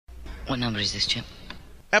What number is this, Chip?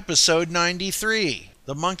 Episode 93.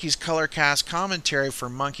 The Monkees Colorcast commentary for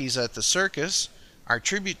Monkeys at the Circus. Our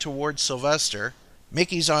tribute to Ward Sylvester.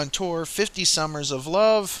 Mickey's on tour, 50 Summers of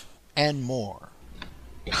Love, and more.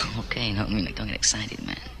 Okay, don't get excited,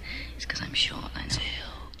 man. It's because I'm short, I know.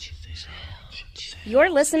 You're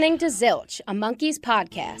listening to Zilch, a Monkees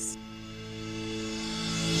podcast.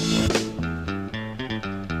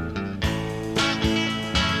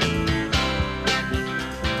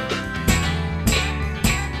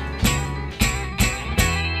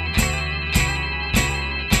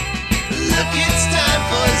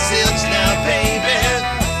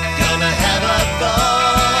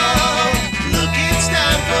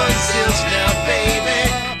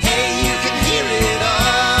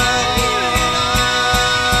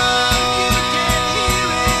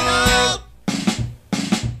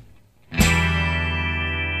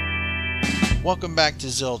 Welcome back to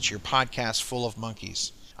Zilch, your podcast full of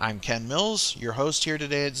monkeys. I'm Ken Mills, your host here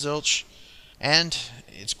today at Zilch, and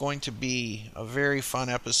it's going to be a very fun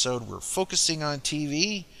episode. We're focusing on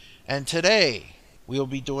TV, and today we'll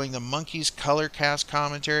be doing the Monkees Colorcast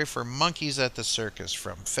commentary for Monkeys at the Circus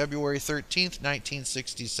from February 13th,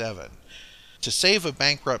 1967. To save a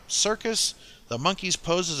bankrupt circus, the Monkees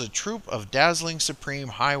pose as a troupe of dazzling supreme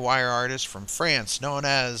high-wire artists from France known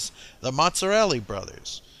as the Mozzarella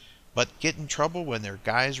Brothers, but get in trouble when their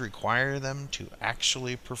guys require them to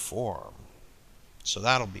actually perform. So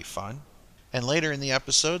that'll be fun. And later in the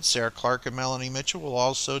episode, Sarah Clark and Melanie Mitchell will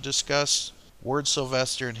also discuss Ward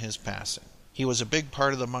Sylvester and his passing. He was a big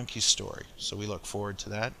part of the Monkees story, so we look forward to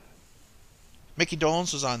that. Mickey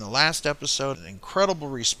Dolenz was on the last episode. An incredible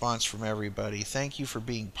response from everybody. Thank you for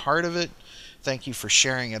being part of it. Thank you for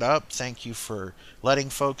sharing it up. Thank you for letting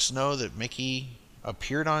folks know that Mickey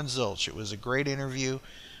appeared on Zilch. It was a great interview.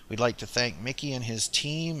 We'd like to thank Mickey and his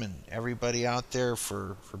team and everybody out there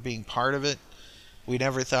for being part of it. We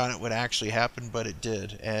never thought it would actually happen, but it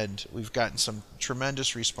did. And we've gotten some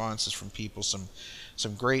tremendous responses from people, some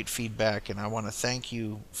great feedback, and I want to thank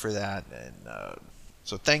you for that. And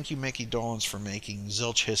so thank you, Mickey Dolenz, for making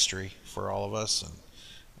Zilch history for all of us. And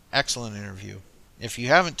excellent interview. If you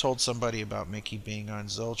haven't told somebody about Mickey being on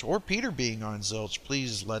Zilch or Peter being on Zilch,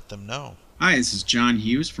 please let them know. Hi, this is John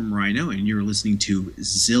Hughes from Rhino, and you're listening to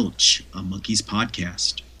Zilch, a Monkees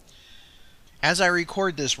podcast. As I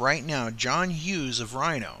record this right now, John Hughes of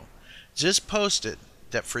Rhino just posted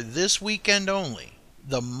that for this weekend only,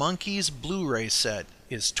 the Monkees Blu-ray set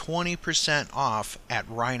is 20% off at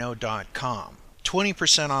Rhino.com.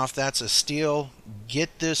 20% off, that's a steal.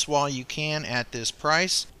 Get this while you can at this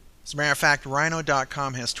price. As a matter of fact,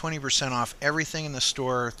 Rhino.com has 20% off everything in the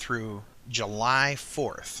store through July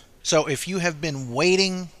 4th. So if you have been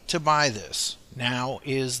waiting to buy this, now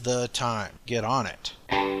is the time. Get on it.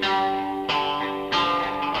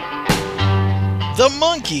 The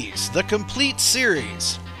Monkees, the complete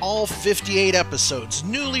series. All 58 episodes,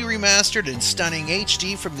 newly remastered in stunning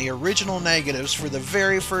HD from the original negatives for the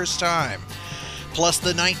very first time. Plus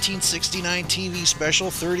the 1969 TV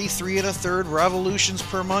special 33 1/3 Revolutions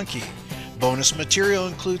per Monkey. Bonus material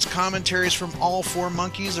includes commentaries from all four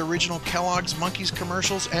Monkees, original Kellogg's Monkees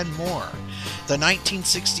commercials, and more. The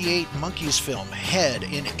 1968 Monkees film, Head,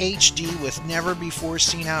 in HD with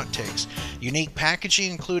never-before-seen outtakes. Unique packaging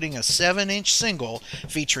including a 7-inch single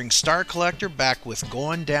featuring Star Collector back with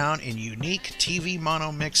Going Down in unique TV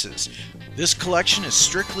mono mixes. This collection is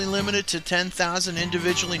strictly limited to 10,000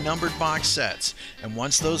 individually numbered box sets, and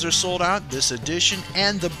once those are sold out, this edition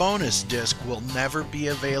and the bonus disc will never be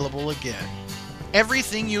available again.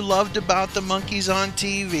 Everything you loved about the Monkees on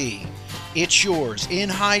TV, it's yours in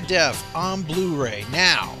high def on Blu-ray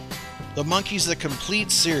now. The Monkees, the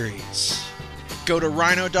complete series. Go to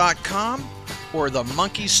Rhino.com or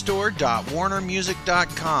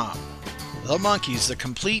themonkeystore.warnermusic.com. The Monkees, the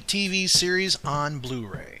complete TV series on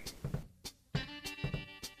Blu-ray.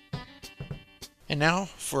 And now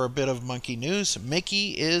for a bit of monkey news.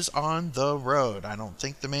 Mickey is on the road. I don't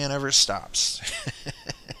think the man ever stops.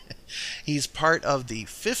 He's part of the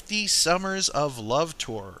 50 Summers of Love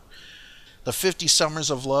Tour. The 50 Summers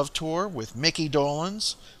of Love Tour with Mickey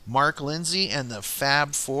Dolenz, Mark Lindsay, and the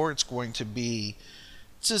Fab Four. It's going to be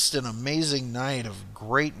just an amazing night of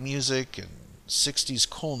great music and 60s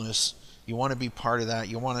coolness. You want to be part of that.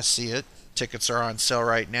 You want to see it. Tickets are on sale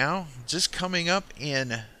right now. Just coming up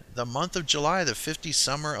in the month of July, the 50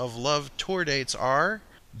 Summer of Love tour dates are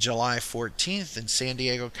July 14th in San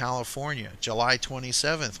Diego, California. July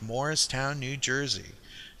 27th, Morristown, New Jersey.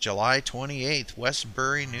 July 28th,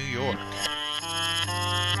 Westbury, New York.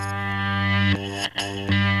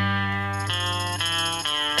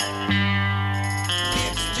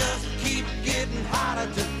 It's just keep getting harder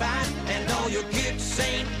to find.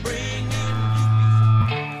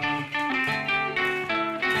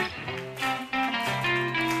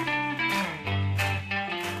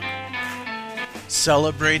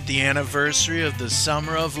 Celebrate the anniversary of the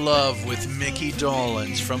Summer of Love with Mickey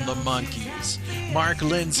Dolenz from the Monkees, Mark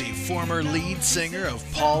Lindsay, former lead singer of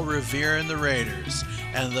Paul Revere and the Raiders,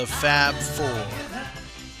 and the Fab Four.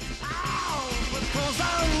 Because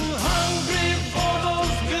I'm hungry for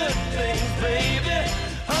those good things, baby.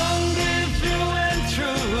 Hungry through and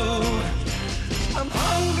through. I'm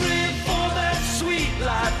hungry for that sweet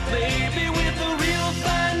life, baby, with a real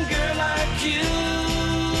fine girl like you.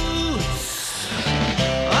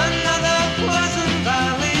 Another Pleasant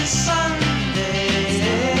Valley Sunday.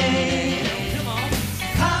 Come on.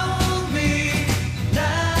 Hold me,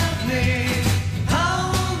 love me.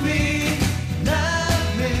 Hold me,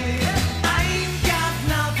 love me. I ain't got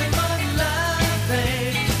nothing but love,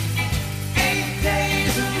 babe. 8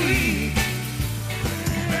 days a week.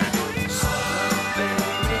 Summer,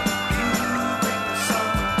 baby, you bring the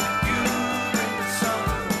summer, you bring the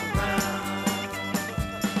summer around.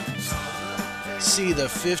 See the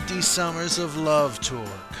 50 Summers of Love tour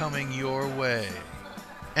coming your way.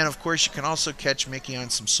 And of course, you can also catch Mickey on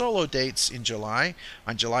some solo dates in July.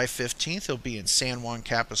 On July 15th, he'll be in San Juan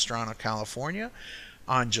Capistrano, California.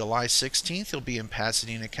 On July 16th, he'll be in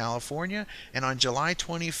Pasadena, California. And on July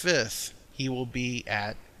 25th, he will be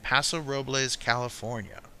at Paso Robles,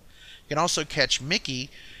 California. You can also catch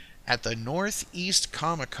Mickey at the Northeast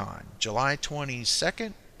Comic Con, July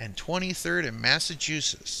 22nd and 23rd in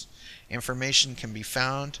Massachusetts. Information can be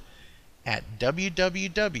found at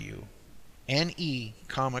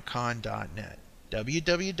www.necomiccon.net.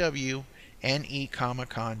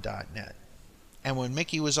 www.necomiccon.net. And when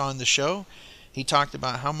Mickey was on the show, he talked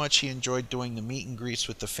about how much he enjoyed doing the meet and greets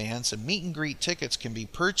with the fans. And meet and greet tickets can be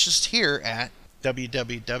purchased here at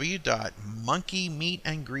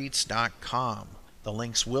www.monkeymeetandgreets.com. The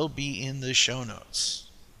links will be in the show notes.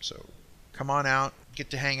 So come on out, get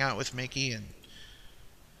to hang out with Mickey, and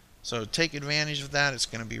so take advantage of that. It's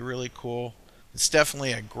going to be really cool. It's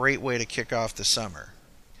definitely a great way to kick off the summer.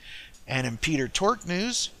 And in Peter Tork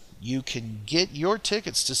news, you can get your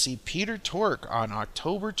tickets to see Peter Tork on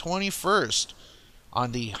October 21st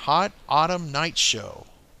on the Hot Autumn Night Show.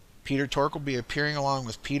 Peter Tork will be appearing along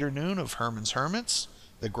with Peter Noon of Herman's Hermits,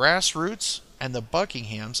 the Grassroots, and the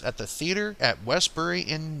Buckinghams at the theater at Westbury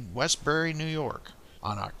in Westbury, New York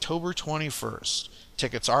on October 21st.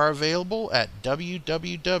 Tickets are available at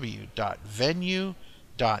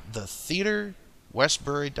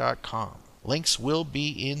www.venue.thetheaterwestbury.com. Links will be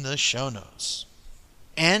in the show notes.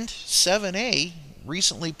 And 7A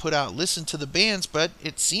recently put out Listen to the Bands, but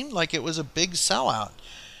it seemed like it was a big sellout.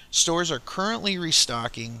 Stores are currently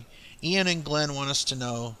restocking. Ian and Glenn want us to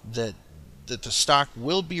know that the stock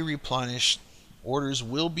will be replenished. Orders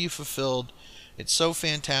will be fulfilled. It's so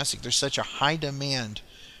fantastic. There's such a high demand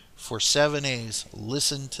for 7A's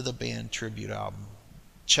Listen to the Band tribute album.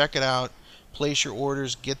 Check it out. Place your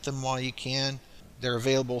orders. Get them while you can. They're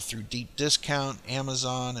available through Deep Discount,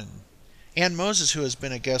 Amazon, and Ann Moses, who has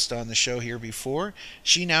been a guest on the show here before,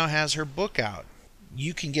 she now has her book out.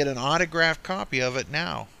 You can get an autographed copy of it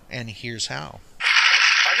now, and here's how.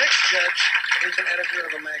 Our next judge is an editor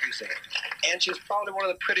of a magazine, and she's probably one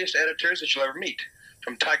of the prettiest editors that you'll ever meet.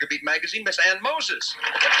 From Tiger Beat magazine, Miss Ann Moses.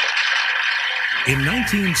 In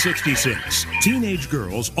 1966, teenage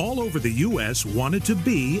girls all over the U.S. wanted to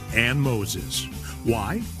be Ann Moses.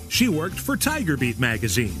 Why? She worked for Tiger Beat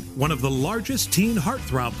magazine, one of the largest teen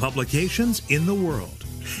heartthrob publications in the world.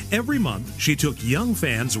 Every month, she took young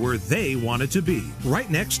fans where they wanted to be, right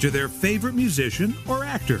next to their favorite musician or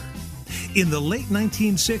actor. In the late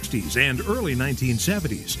 1960s and early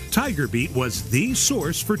 1970s, Tiger Beat was the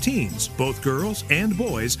source for teens, both girls and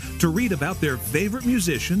boys, to read about their favorite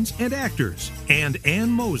musicians and actors. And Ann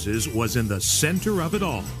Moses was in the center of it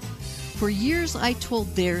all. For years, I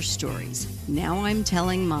told their stories. Now I'm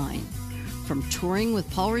telling mine. From touring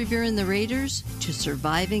with Paul Revere and the Raiders to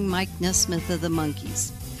surviving Mike Nesmith of the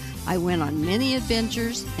Monkees. I went on many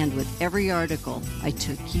adventures, and with every article, I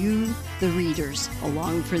took you, the readers,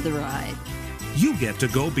 along for the ride. You get to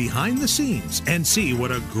go behind the scenes and see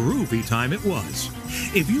what a groovy time it was.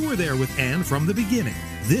 If you were there with Ann from the beginning,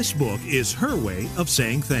 this book is her way of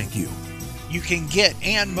saying thank you. You can get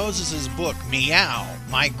Ann Moses' book, Meow,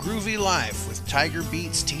 My Groovy Life with Tiger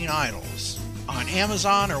Beat's Teen Idols, on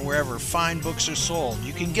Amazon or wherever fine books are sold.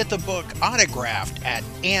 You can get the book autographed at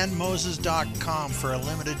annmoses.com for a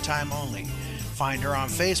limited time only. Find her on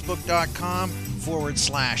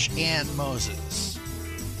facebook.com/Ann Moses.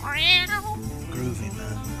 Groovy,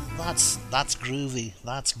 man. That's groovy.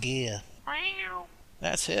 That's gear.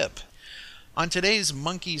 That's hip. On today's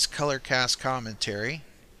Monkees Colorcast commentary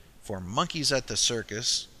for Monkeys at the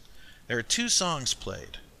Circus, there are two songs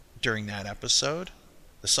played during that episode.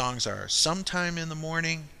 The songs are Sometime in the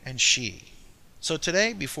Morning and She. So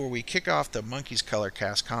today, before we kick off the Monkees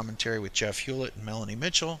Colorcast commentary with Jeff Hewlett and Melanie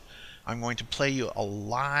Mitchell, I'm going to play you a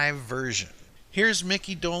live version. Here's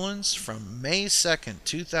Mickey Dolenz from May 2nd,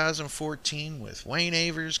 2014 with Wayne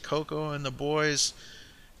Avers, Coco and the Boys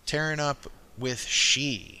tearing up with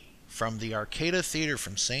She from the Arcada Theater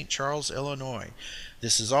from St. Charles, Illinois.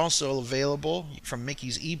 This is also available from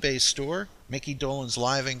Mickey's eBay store, Mickey Dolenz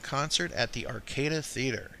live in concert at the Arcada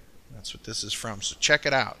Theater. That's what this is from, so check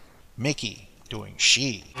it out. Mickey doing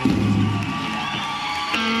She.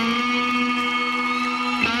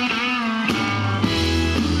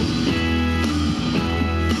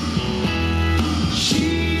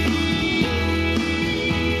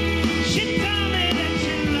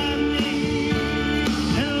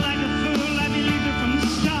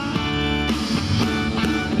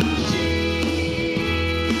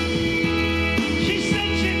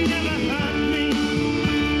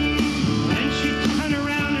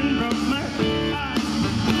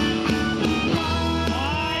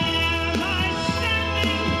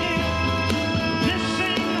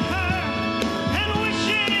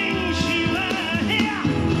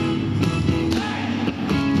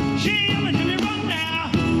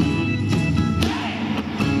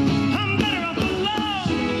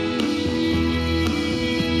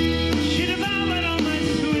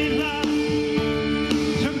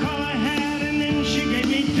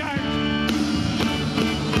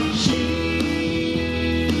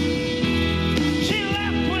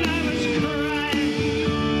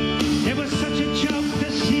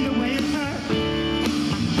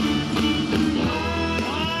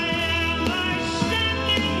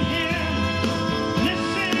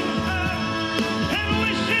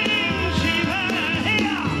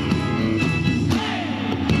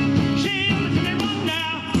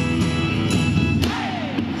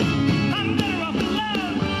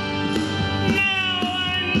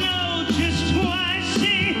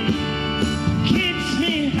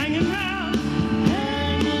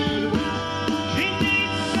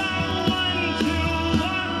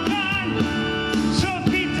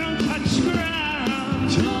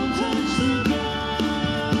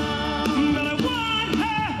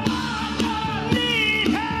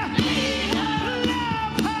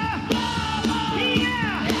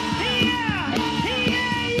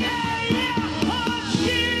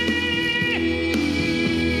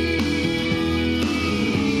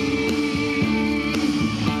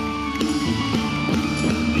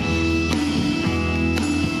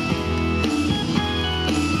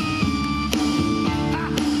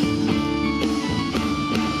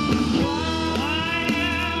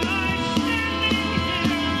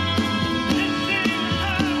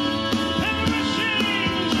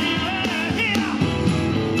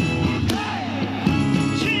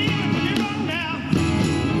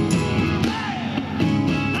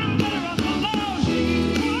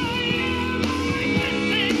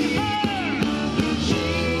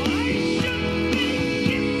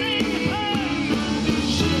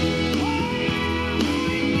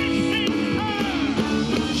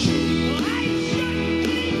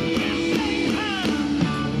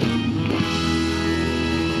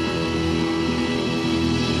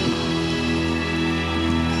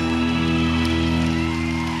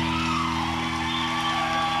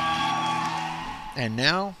 And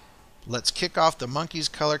now, let's kick off the Monkees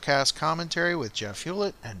Colorcast commentary with Jeff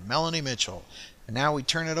Hewlett and Melanie Mitchell. And now we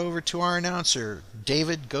turn it over to our announcer,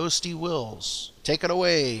 David Ghosty Wills. Take it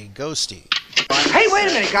away, Ghosty. Hey,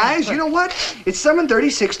 wait a minute, guys. You know what? It's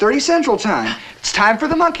 7:30, 6:30 Central Time. It's time for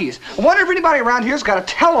the Monkees. I wonder if anybody around here's got a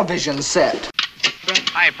television set.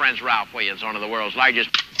 Hi, friends. Ralph Williams, one of the world's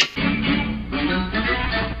largest...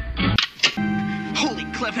 Holy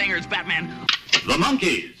cliffhangers, Batman. The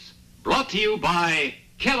Monkees, brought to you by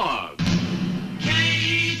Kellogg's.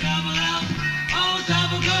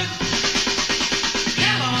 K-double-L-O-double-good.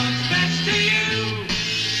 Kellogg's best to you.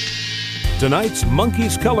 Tonight's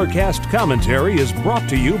Monkees Colorcast commentary is brought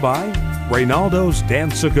to you by Reynaldo's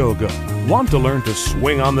Dance-A-Go-Go. Want to learn to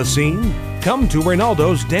swing on the scene? Come to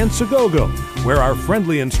Reynaldo's Dance-A-Go-Go, where our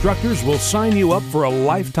friendly instructors will sign you up for a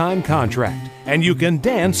lifetime contract, and you can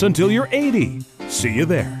dance until you're 80. See you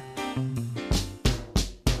there.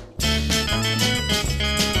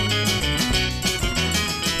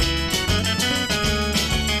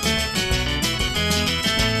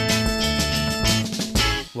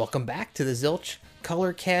 Welcome back to the Zilch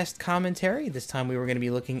Colorcast commentary. This time we were going to be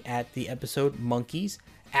looking at the episode Monkees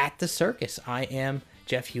at the Circus. I am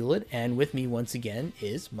Jeff Hewlett, and with me once again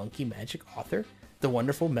is Monkey Magic author, the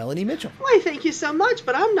wonderful Melanie Mitchell. Why, thank you so much,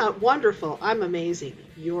 but I'm not wonderful. I'm amazing.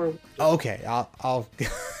 You're... Okay, I'll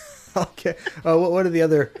Okay. What are the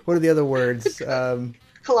other words?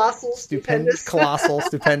 Colossal, stupendous. Colossal,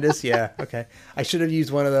 stupendous. Yeah. Okay. I should have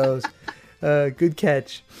used one of those. Good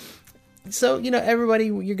catch. So, everybody,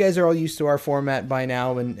 you guys are all used to our format by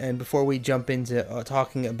now. And before we jump into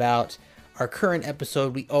talking about our current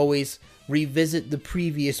episode, we always revisit the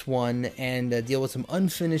previous one and deal with some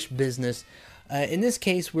unfinished business. In this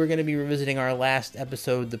case, we're going to be revisiting our last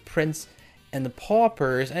episode, The Prince and the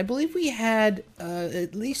Paupers. I believe we had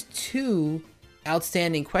at least 2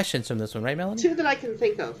 outstanding questions from this one, right, Melanie? 2 that I can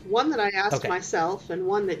think of. One that I asked myself and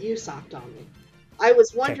one that you socked on me. I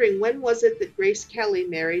was wondering, when was it that Grace Kelly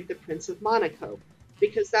married the Prince of Monaco?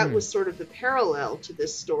 Because that was sort of the parallel to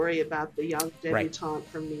this story about the young debutante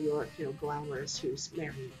from New York, glamorous, who's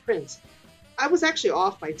marrying the prince. I was actually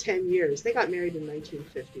off by 10 years. They got married in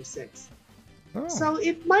 1956. Oh. So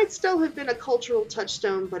it might still have been a cultural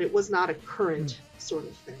touchstone, but it was not a current sort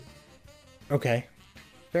of thing. Okay.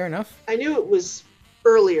 Fair enough. I knew it was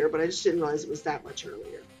earlier, but I just didn't realize it was that much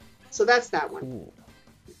earlier. So that's that one. Ooh.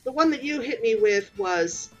 The one that you hit me with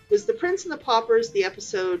was The Prince and the Paupers the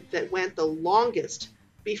episode that went the longest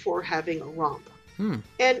before having a romp?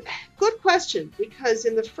 And good question, because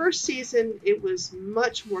in the first season, it was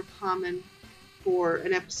much more common for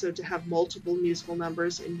an episode to have multiple musical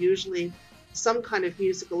numbers, and usually some kind of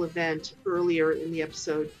musical event earlier in the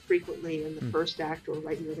episode, frequently in the first act or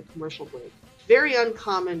right near the commercial break. Very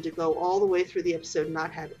uncommon to go all the way through the episode and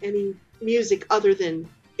not have any music other than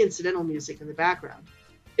incidental music in the background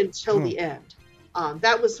until the end.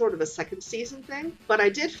 That was sort of a second season thing, but I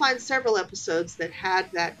did find several episodes that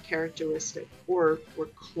had that characteristic or were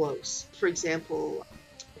close. For example,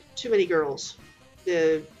 Too Many Girls.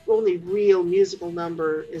 The only real musical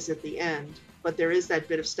number is at the end, but there is that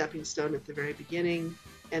bit of stepping stone at the very beginning,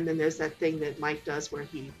 and then there's that thing that Mike does where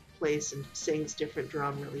he plays and sings different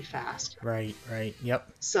drum really fast. Right,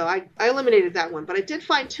 yep. So I eliminated that one, but I did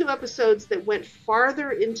find 2 episodes that went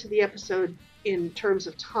farther into the episode in terms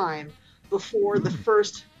of time before the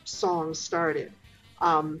first song started.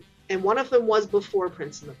 And one of them was before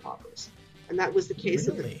Prince and the Paupers. And that was the case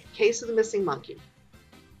of the Missing Monkey.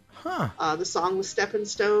 The song was Stepping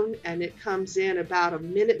Stone, and it comes in about a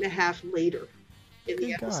minute and a half later in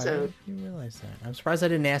the episode. God, I didn't realize that. I'm surprised I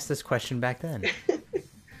didn't ask this question back then.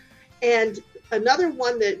 And another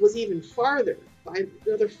one that was even farther,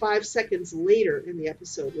 another 5 seconds later in the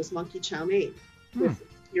episode, was Monkey Chow Mein with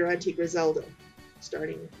Your Auntie Griselda,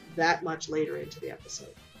 starting that much later into the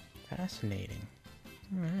episode. Fascinating.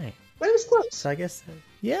 All right. But it was close. So I guess,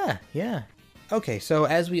 yeah. Okay, so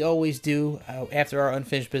as we always do, after our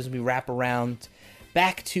unfinished business, we wrap around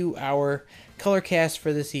back to our color cast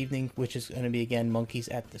for this evening, which is going to be, again, Monkeys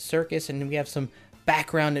at the Circus. And we have some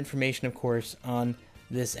background information, of course, on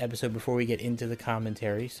this episode before we get into the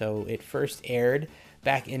commentary. So it first aired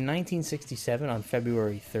back in 1967 on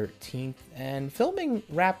February 13th, and filming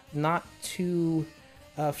wrapped not too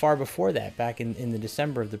far before that, back in the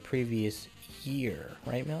December of the previous year,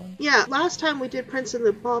 right, Melanie? Yeah, last time we did Prince and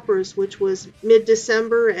the Paupers, which was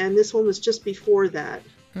mid-December, and this one was just before that.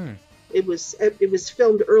 It was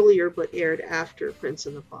filmed earlier but aired after Prince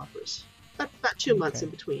and the Paupers. About 2 months in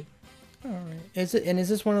between. All right. Is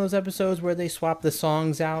this one of those episodes where they swap the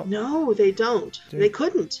songs out? No, they don't. They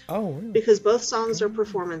couldn't. Oh, really? Because both songs are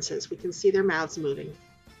performances. We can see their mouths moving.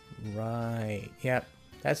 Right. Yep.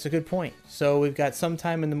 That's a good point. So we've got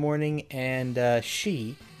Sometime in the Morning and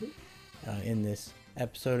She in this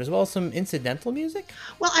episode, as well as some incidental music.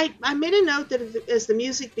 Well, I made a note that as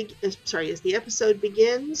the episode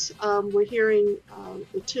begins, we're hearing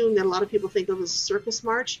a tune that a lot of people think of as Circus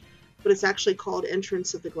March, but it's actually called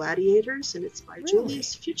Entrance of the Gladiators, and it's by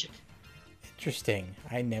Julius Fuchik. Interesting.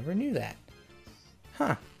 I never knew that.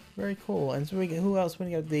 Huh. Very cool. And so who else?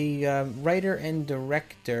 We got the writer and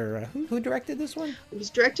director. Who directed this one? It was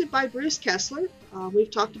directed by Bruce Kessler. We've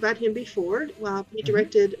talked about him before. He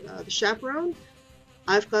directed The Chaperone,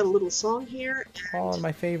 I've Got a Little Song Here, and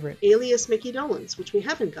my favorite, Alias Mickey Dolenz, which we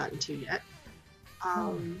haven't gotten to yet.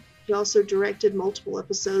 He also directed multiple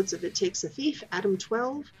episodes of It Takes a Thief, Adam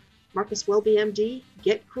 12, Marcus Welby MD,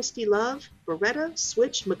 Get Christy Love, Beretta,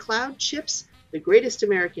 Switch, McCloud, Chips, The Greatest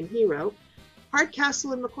American Hero,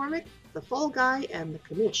 Hardcastle and McCormick, The Fall Guy, and The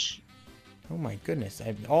Commish. Oh my goodness.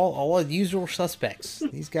 All the usual suspects.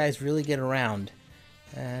 These guys really get around.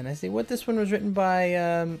 And I say, this one was written by,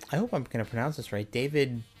 I hope I'm going to pronounce this right,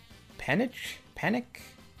 David Panic?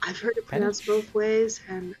 I've heard it pronounced both ways,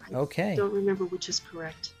 and I Okay. don't remember which is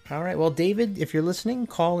correct. All right. Well, David, if you're listening,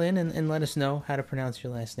 call in and let us know how to pronounce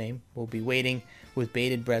your last name. We'll be waiting with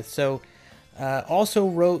bated breath. So, also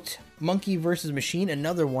wrote Monkey vs. Machine,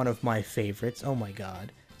 another one of my favorites. Oh my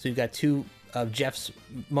God. So we've got two of Jeff's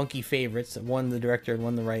monkey favorites, one the director and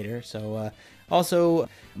one the writer. So also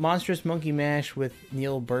Monstrous Monkey Mash with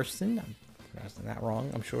Neil Burstyn. I'm pronouncing that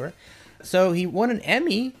wrong, I'm sure. So he won an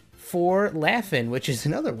Emmy for Laugh-In, which is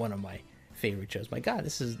another one of my favorite shows. My God,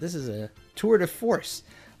 this is a tour de force.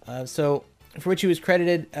 So for which he was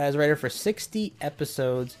credited as a writer for 60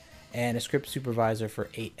 episodes and a script supervisor for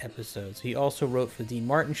 8 episodes. He also wrote for The Dean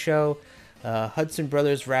Martin Show, Hudson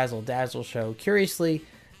Brothers Razzle Dazzle Show. Curiously,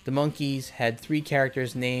 the Monkees had 3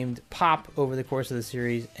 characters named Pop over the course of the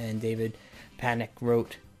series, and David Panek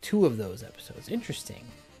wrote 2 of those episodes. Interesting.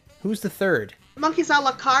 Who's the third? Monkeys a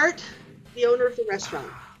la carte, the owner of the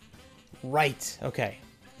restaurant. Right. Okay.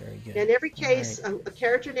 Very good. In every case, a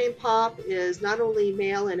character named Pop is not only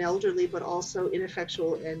male and elderly, but also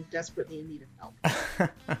ineffectual and desperately in need of help.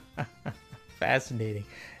 Fascinating.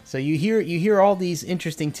 So you hear all these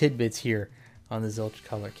interesting tidbits here on the Zilch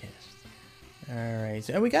Colorcast. All right.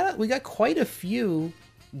 So we got quite a few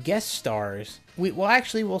guest stars.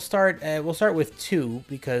 We'll start with 2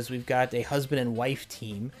 because we've got a husband and wife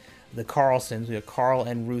team. The Carlsons. We have Carl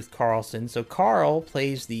and Ruth Carlson. So Carl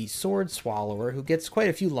plays the sword swallower, who gets quite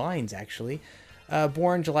a few lines, actually.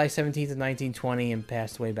 Born July 17th of 1920 and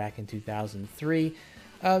passed away back in 2003.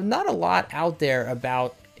 Not a lot out there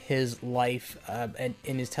about his life and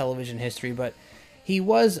in his television history, but he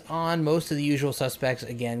was on most of the usual suspects.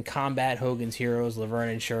 Again, Combat, Hogan's Heroes, Laverne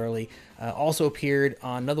and Shirley. Also appeared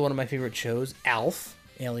on another one of my favorite shows, Alf,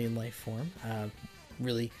 Alien Life Form.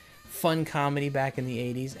 Really fun comedy back in the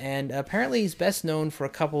 80s, and apparently he's best known for a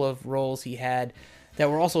couple of roles he had that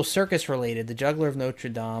were also circus related, The Juggler of Notre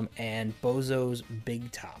Dame and Bozo's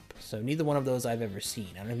Big Top. So neither one of those I've ever seen.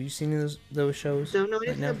 I don't know, have you seen those shows? Don't know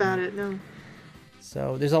anything about it, no.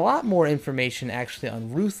 So there's a lot more information actually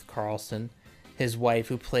on Ruth Carlson, his wife,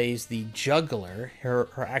 who plays the juggler. Her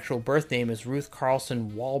actual birth name is Ruth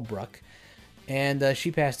Carlson Walbruck. And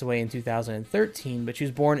she passed away in 2013, but she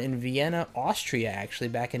was born in Vienna, Austria, actually,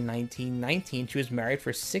 back in 1919. She was married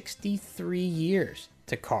for 63 years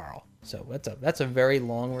to Carl. So that's a very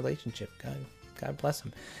long relationship. God bless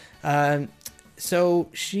him. So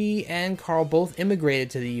she and Carl both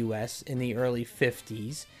immigrated to the U.S. in the early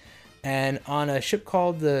 50s, and on a ship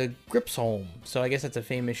called the Gripsholm. So I guess that's a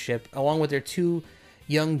famous ship, along with their 2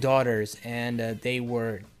 young daughters, and they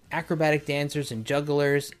were acrobatic dancers and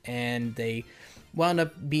jugglers, and they wound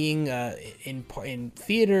up being in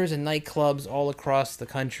theaters and nightclubs all across the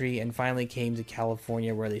country, and finally came to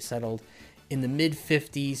California, where they settled in the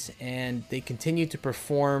mid-50s, and they continued to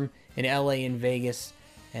perform in LA and Vegas.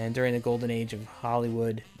 And during the golden age of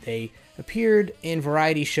Hollywood, they appeared in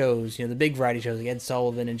variety shows, the big variety shows like Ed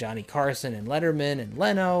Sullivan and Johnny Carson and Letterman and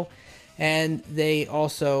Leno, and they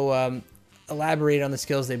also elaborated on the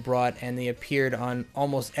skills they brought, and they appeared on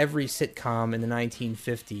almost every sitcom in the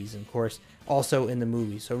 1950s, and of course also in the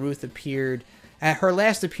movies. So Ruth appeared at her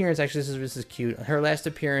last appearance, actually this is cute, her last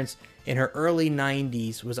appearance in her early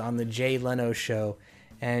 90s was on the Jay Leno Show,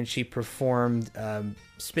 and she performed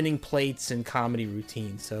spinning plates and comedy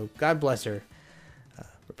routines. So God bless her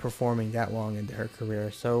for performing that long into her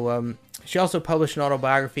career. So she also published an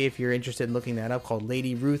autobiography, if you're interested in looking that up, called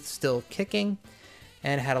Lady Ruth Still Kicking,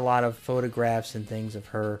 and had a lot of photographs and things of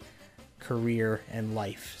her career and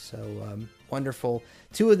life. So wonderful.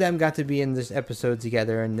 2 of them got to be in this episode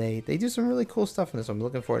together, and they do some really cool stuff in this one. I'm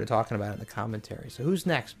looking forward to talking about it in the commentary. So who's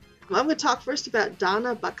next? Well, I'm going to talk first about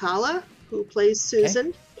Donna Bacala, who plays Susan.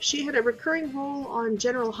 Okay. She had a recurring role on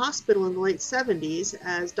General Hospital in the late 70s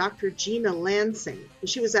as Dr. Gina Lansing.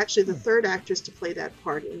 She was actually the 3rd actress to play that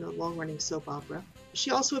part in a long-running soap opera.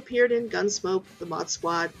 She also appeared in Gunsmoke, The Mod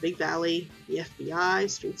Squad, Big Valley, The FBI,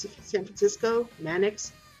 Streets of San Francisco,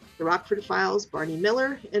 Mannix, The Rockford Files, Barney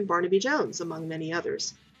Miller, and Barnaby Jones, among many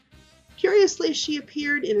others. Curiously, she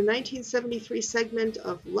appeared in a 1973 segment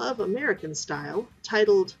of Love American Style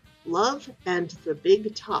titled Love and the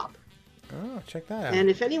Big Top. Oh, check that out. And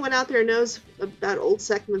if anyone out there knows about old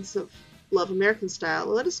segments of Love American Style,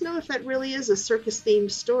 let us know if that really is a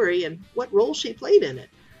circus-themed story and what role she played in it.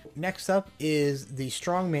 Next up is the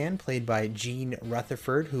strongman, played by Gene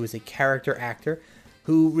Rutherford, who is a character actor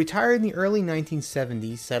who retired in the early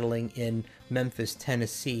 1970s, settling in Memphis,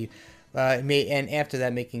 Tennessee, and after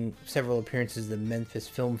that making several appearances at the Memphis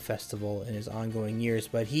Film Festival in his ongoing years.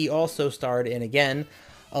 But he also starred in, again,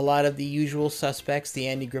 a lot of the usual suspects: The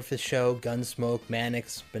Andy Griffith Show, Gunsmoke,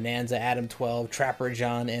 Mannix, Bonanza, Adam 12, Trapper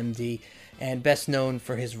John, MD, and best known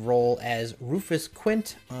for his role as Rufus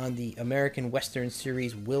Quint on the American Western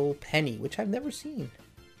series Will Penny, which I've never seen.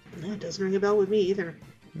 That doesn't ring a bell with me either.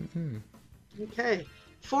 Mm-hmm. Okay.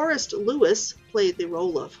 Forrest Lewis played the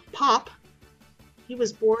role of Pop. He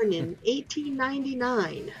was born in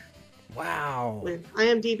 1899. Wow. When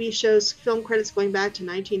IMDb shows film credits going back to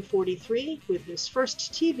 1943, with his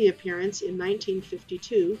first TV appearance in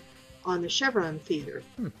 1952 on the Chevron Theater.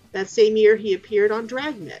 That same year, he appeared on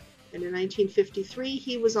Dragnet, and in 1953,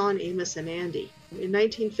 he was on Amos and Andy. In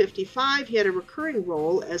 1955, he had a recurring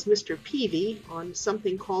role as Mr. Peavy on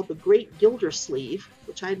something called The Great Gildersleeve,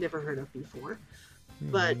 which I'd never heard of before.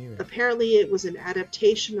 But apparently it was an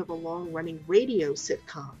adaptation of a long-running radio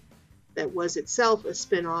sitcom that was itself a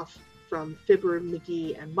spin-off from Fibber,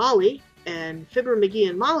 McGee, and Molly. And Fibber, McGee,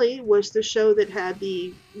 and Molly was the show that had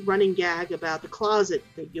the running gag about the closet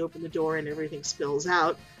that you open the door and everything spills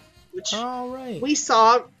out, which we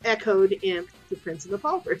saw echoed in The Prince and the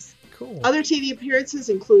Paupers. Cool. Other TV appearances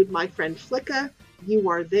include My Friend Flicka, You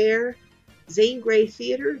Are There, Zane Grey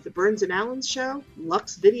Theater, The Burns and Allen Show,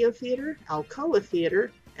 Lux Video Theater, Alcoa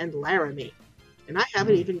Theater, and Laramie. And I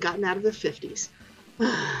haven't even gotten out of the 50s.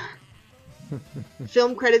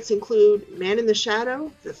 Film credits include Man in the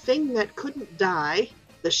Shadow, The Thing That Couldn't Die,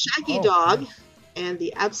 The Shaggy Dog, and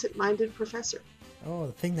The Absent-Minded Professor. Oh,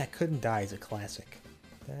 The Thing That Couldn't Die is a classic.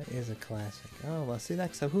 That is a classic. Oh, let's see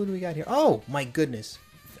next up. Who do we got here? Oh, my goodness.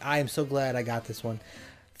 I am so glad I got this one.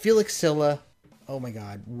 Felix Silla. Oh, my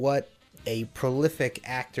God. What a prolific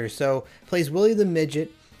actor. So, plays Willie the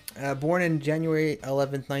Midget, born on January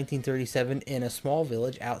 11th, 1937, in a small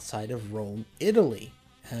village outside of Rome, Italy.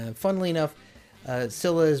 Funnily enough,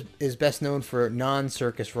 Silla is best known for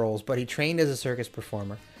non-circus roles, but he trained as a circus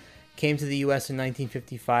performer. Came to the U.S. in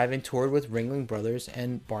 1955 and toured with Ringling Brothers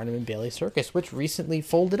and Barnum and Bailey Circus, which recently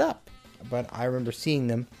folded up. But I remember seeing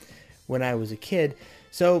them when I was a kid.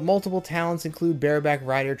 So multiple talents include bareback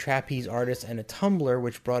rider, trapeze artist, and a tumbler,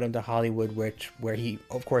 which brought him to Hollywood, where he,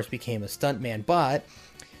 of course, became a stuntman. But,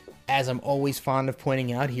 as I'm always fond of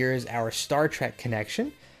pointing out, here is our Star Trek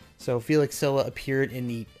connection. So Felix Silla appeared in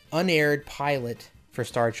the unaired pilot for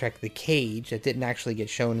Star Trek The Cage that didn't actually get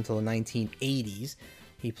shown until the 1980s.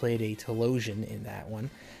 He played a Telosian in that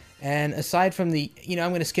one. And aside from the, I'm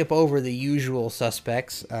going to skip over the usual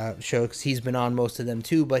suspects show because he's been on most of them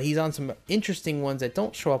too, but he's on some interesting ones that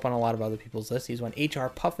don't show up on a lot of other people's lists. He's on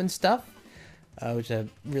HR Pufnstuf, which is a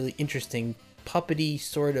really interesting puppety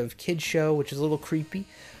sort of kid show, which is a little creepy.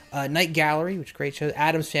 Night Gallery, which is a great show.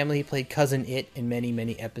 Addams Family, he played Cousin It in many,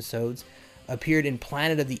 many episodes. Appeared in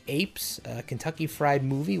Planet of the Apes, a Kentucky Fried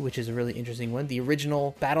Movie, which is a really interesting one. The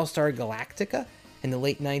original Battlestar Galactica in the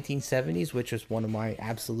late 1970s, which was one of my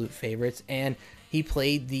absolute favorites. And he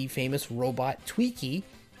played the famous robot Tweaky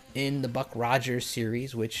in the Buck Rogers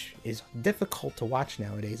series, which is difficult to watch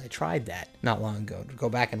nowadays. I tried that not long ago. To go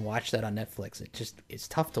back and watch that on Netflix. It's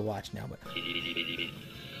tough to watch now. But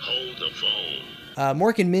Hold the phone.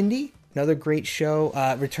 Mork and Mindy, another great show.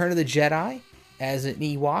 Return of the Jedi as an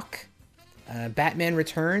Ewok. Batman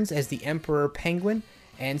Returns as the Emperor Penguin.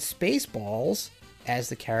 And Spaceballs as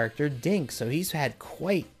the character Dink. So he's had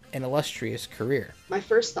quite an illustrious career. My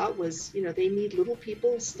first thought was, they need little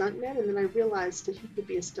people, stuntmen, and then I realized that he could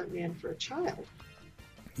be a stuntman for a child.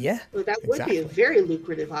 Yeah, well, that would be a very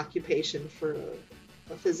lucrative occupation for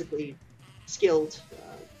a physically skilled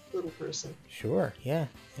little person. Sure, yeah.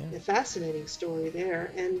 A fascinating story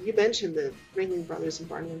there. And you mentioned the Ringling Brothers and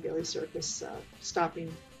Barnum and Bailey Circus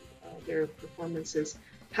stopping their performances.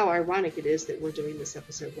 How ironic it is that we're doing this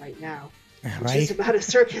episode right now. Which is about a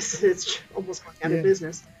circus that's almost going out of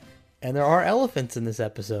business. And there are elephants in this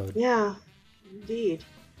episode. Yeah, indeed.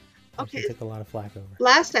 Okay. He took a lot of flack over.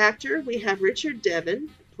 Last actor, we have Richard Devon,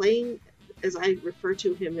 playing, as I refer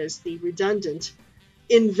to him as the redundant,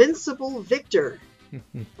 Invincible Victor.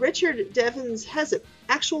 Richard Devon's has an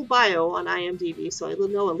actual bio on IMDb, so I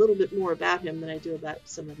know a little bit more about him than I do about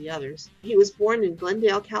some of the others. He was born in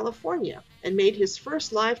Glendale, California, and made his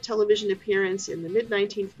first live television appearance in the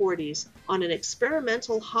mid-1940s on an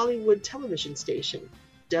experimental Hollywood television station,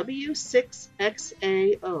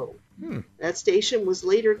 W6XAO. That station was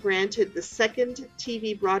later granted the second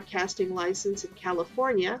TV broadcasting license in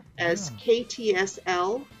California as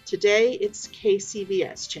KTSL. Today, it's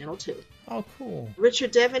KCBS, Channel 2. Oh, cool. Richard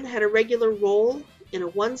Devon had a regular role in a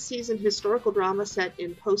one-season historical drama set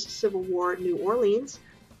in post-Civil War New Orleans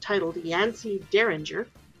titled Yancey Derringer.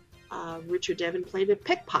 Richard Devon played a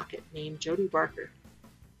pickpocket named Jody Barker.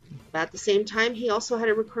 About the same time, he also had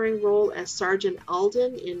a recurring role as Sergeant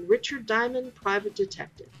Alden in Richard Diamond, Private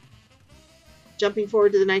Detective. Jumping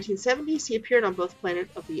forward to the 1970s, he appeared on both Planet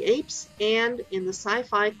of the Apes and in the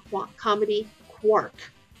sci-fi comedy Quark.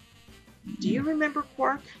 Do you remember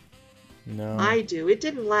Quark? No. I do. It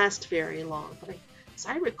didn't last very long, but as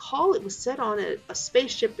I recall, it was set on a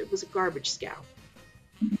spaceship that was a garbage scow.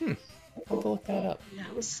 I'll have to look that up. Yeah,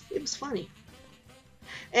 it was funny.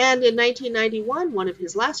 And in 1991, one of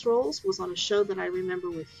his last roles was on a show that I remember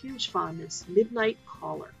with huge fondness, Midnight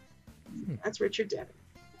Caller. That's Richard Devon.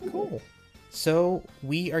 Cool. So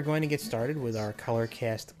we are going to get started with our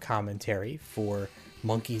Colorcast commentary for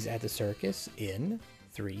Monkeys at the Circus in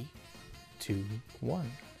 3, 2,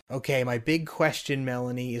 1. Okay, my big question,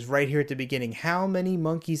 Melanie, is right here at the beginning. How many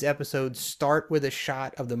Monkeys episodes start with a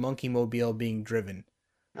shot of the Monkey Mobile being driven?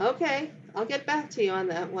 Okay, I'll get back to you on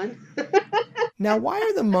that one. Now, why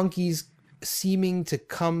are the monkeys seeming to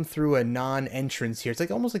come through a non-entrance here? It's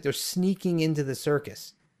like almost like they're sneaking into the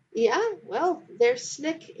circus. Yeah, well, they're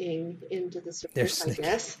snicking into the circus, I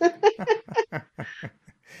guess.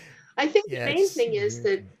 I think the main thing is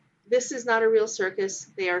that this is not a real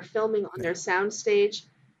circus. They are filming on their soundstage.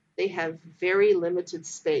 They have very limited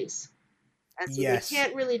space. And so they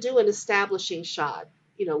can't really do an establishing shot,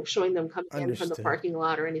 you know, showing them coming in from the parking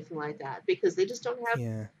lot or anything like that, because they just don't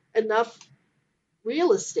have enough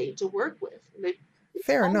real estate to work with.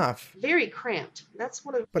 Fair enough. Very cramped. That's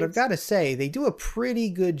one of. But I've got to say, they do a pretty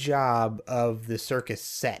good job of the circus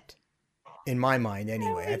set, in my mind.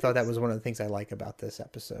 Anyway, I thought that was one of the things I like about this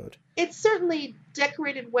episode. It's certainly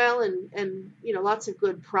decorated well, and you know, lots of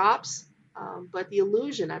good props. But the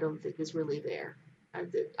illusion, I don't think, is really there.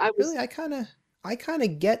 I kind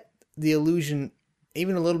of get the illusion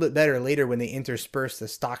even a little bit better later when they intersperse the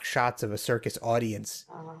stock shots of a circus audience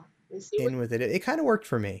in with it. It kind of worked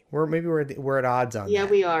for me. We're at odds on that. Yeah,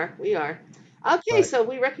 we are. Okay, so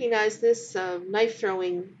we recognize this knife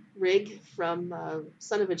throwing rig from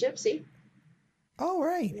Son of a Gypsy. Oh,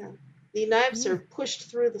 right. Yeah. The knives are pushed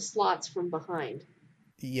through the slots from behind.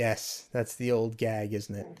 Yes, that's the old gag,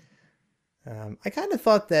 isn't it? I kind of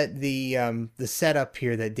thought that the setup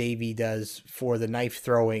here that Davy does for the knife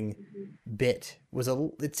throwing bit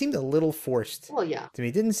it seemed a little forced. Well, yeah. To me,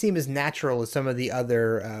 it didn't seem as natural as some of the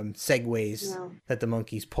other segues that the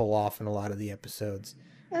monkeys pull off in a lot of the episodes.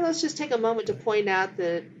 And let's just take a moment to point out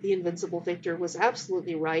that the Invincible Victor was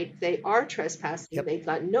absolutely right. They are trespassing. Yep. They've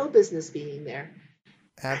got no business being there.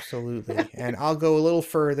 Absolutely. And I'll go a little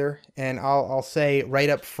further, and I'll say right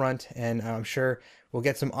up front, and I'm sure we'll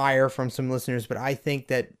get some ire from some listeners, but I think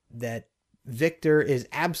that Victor is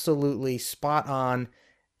absolutely spot on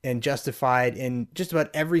and justified in just about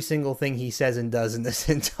every single thing he says and does in this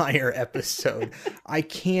entire episode. I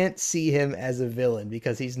can't see him as a villain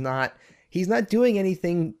because he's not doing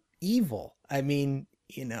anything evil. I mean,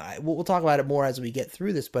 you know, we'll talk about it more as we get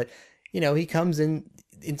through this, but you know, he comes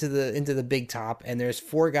into the big top, and there's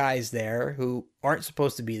 4 guys there who aren't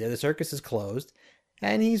supposed to be there. The circus is closed,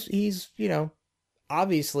 and he's you know,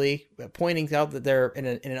 obviously pointing out that they're in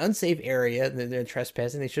an unsafe area, that they're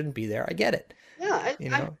trespassing, they shouldn't be there. I get it. Yeah,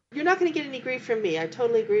 you're not going to get any grief from me. I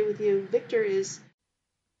totally agree with you. Victor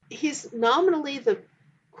he's nominally the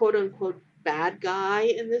quote-unquote bad guy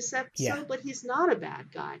in this episode, but he's not a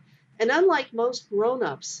bad guy. And unlike most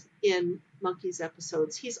grown-ups in Monkeys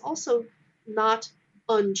episodes, he's also not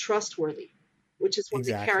untrustworthy, which is one of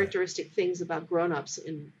the characteristic things about grown-ups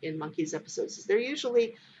in Monkeys episodes. Is they're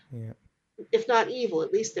usually, if not evil,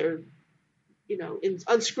 at least they're, you know,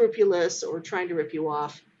 unscrupulous or trying to rip you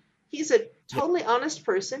off. He's a totally honest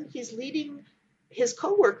person. He's leading his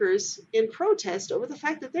coworkers in protest over the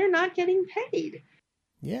fact that they're not getting paid.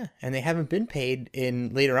 Yeah, and they haven't been paid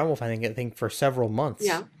later on, we'll find, I think, for several months.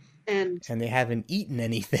 Yeah. And they haven't eaten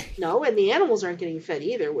anything. No, and the animals aren't getting fed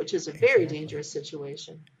either, which is a very dangerous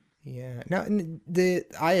situation. Yeah. Now,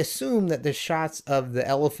 I assume that the shots of the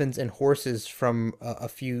elephants and horses from a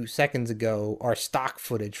few seconds ago are stock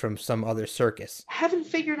footage from some other circus. I haven't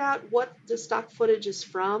figured out what the stock footage is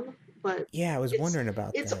from, but yeah, I was wondering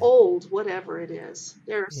about that. It's old, whatever it is.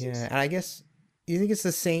 And I guess, you think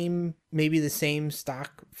it's maybe the same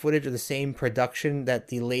stock footage or the same production that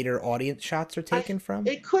the later audience shots are taken from?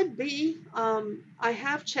 It could be. I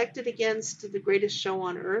have checked it against The Greatest Show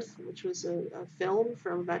on Earth, which was a film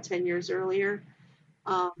from about 10 years earlier,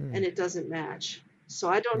 and it doesn't match. So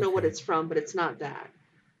I don't know what it's from, but it's not that.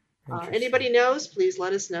 Anybody knows, please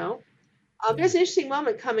let us know. There's an interesting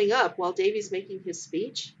moment coming up while Davy's making his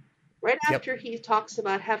speech. Right after he talks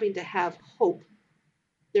about having to have hope,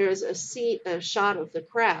 there's a shot of the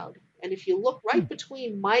crowd. And if you look right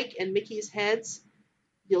between Mike and Mickey's heads,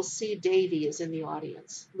 you'll see Davy is in the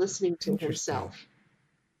audience listening to himself.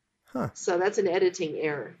 Huh. So that's an editing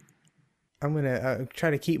error. I'm going to try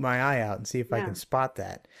to keep my eye out and see if I can spot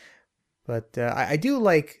that. But I do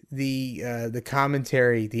like the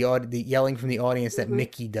commentary, the yelling from the audience that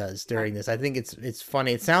Mickey does during this. I think it's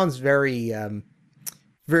funny. It sounds very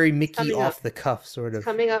Mickey off the cuff sort of.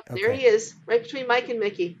 Coming up. Okay. There he is, right between Mike and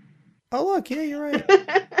Mickey. Oh, look. Yeah, you're right.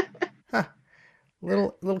 Huh.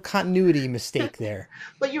 Little continuity mistake there.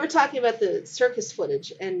 But you were talking about the circus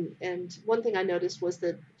footage, and one thing I noticed was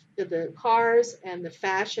that the cars and the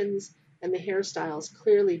fashions and the hairstyles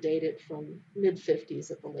clearly dated from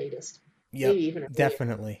mid-50s at the latest. Yeah, Maybe even earlier.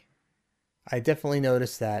 definitely. I definitely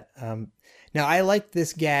noticed that. Now, I like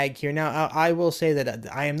this gag here. Now, I will say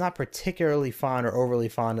that I am not particularly fond or overly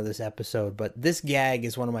fond of this episode, but this gag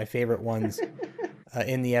is one of my favorite ones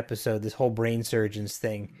in the episode, this whole brain surgeons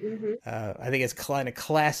thing. Mm-hmm. I think it's kind of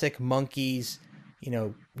classic Monkeys,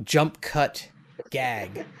 jump cut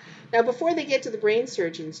gag. Now, before they get to the brain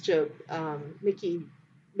surgeons joke, Mickey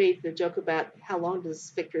made the joke about how long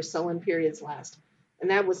does Victor's sullen periods last? And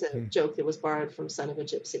that was a joke that was borrowed from Son of a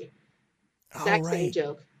Gypsy. Exact same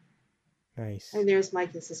joke. Nice. And there's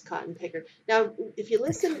Mike as his cotton picker. Now, if you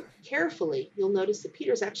listen carefully, you'll notice that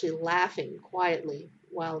Peter's actually laughing quietly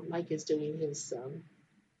while Mike is doing his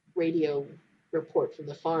radio report from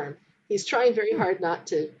the farm. He's trying very hard not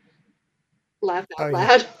to laugh out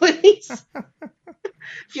loud.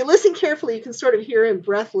 If you listen carefully, you can sort of hear him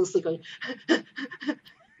breathlessly going.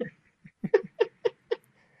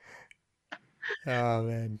 Oh,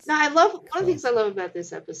 man. Now, one of the things I love about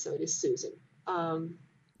this episode is Susan.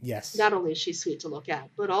 Yes. Not only is she sweet to look at,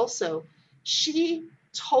 but also she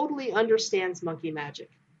totally understands monkey magic.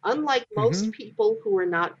 Unlike most people who are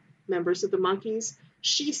not members of the Monkeys,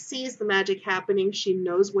 she sees the magic happening. She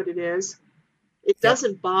knows what it is. It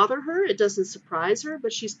doesn't bother her. It doesn't surprise her,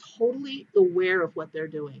 but she's totally aware of what they're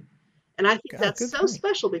doing. And I think that's so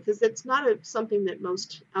special because it's not something that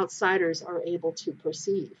most outsiders are able to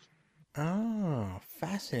perceive. Oh,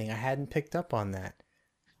 fascinating. I hadn't picked up on that.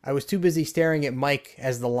 I was too busy staring at Mike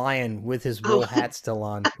as the lion with his wool hat still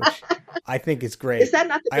on, which I think is great. Is that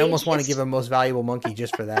not the I almost want to give him Most Valuable Monkey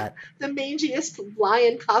just for that. The mangiest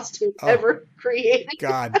lion costume ever created.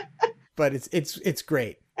 God. But it's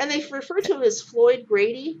great. And they refer to him as Floyd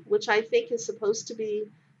Grady, which I think is supposed to be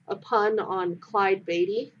a pun on Clyde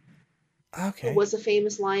Beatty, who was a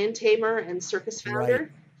famous lion tamer and circus founder. Right.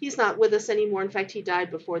 He's not with us anymore. In fact, he died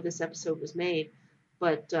before this episode was made.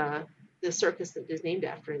 But the circus that is named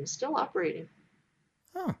after him is still operating.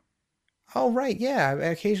 Oh, right. Yeah.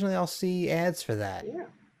 Occasionally I'll see ads for that. Yeah.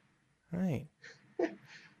 Right.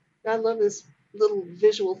 I love this little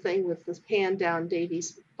visual thing with this pan down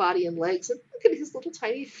Davy's body and legs. And look at his little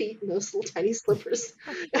tiny feet and those little tiny slippers.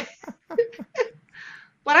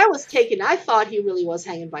 But I thought he really was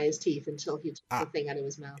hanging by his teeth until he took the thing out of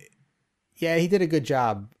his mouth. Yeah, he did a good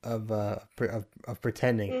job of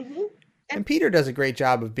pretending. Mm-hmm. And Peter does a great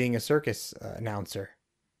job of being a circus announcer.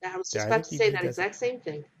 I was just about to say that exact same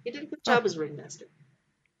thing. He did a good job as ringmaster.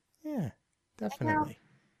 Yeah, definitely.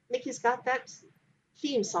 Mickey's got that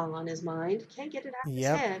theme song on his mind. Can't get it out of his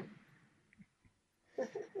head.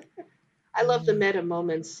 I love the meta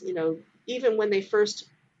moments, even when they first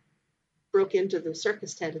broke into the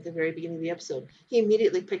circus tent at the very beginning of the episode. He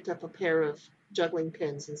immediately picked up a pair of juggling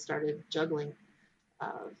pins and started juggling.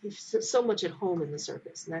 He's so much at home in the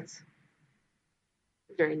circus, and that's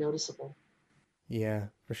very noticeable. Yeah,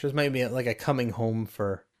 for sure. This might be like a coming home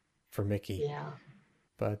for Mickey. Yeah.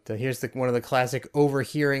 But here's one of the classic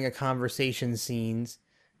overhearing a conversation scenes.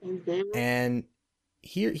 And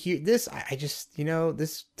here, this, I just,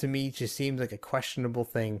 this to me just seems like a questionable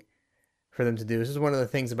thing for them to do. This is one of the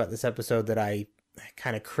things about this episode that I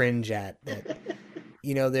kind of cringe at. That,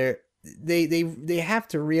 they have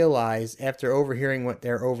to realize after overhearing what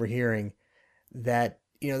they're overhearing that,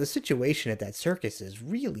 the situation at that circus is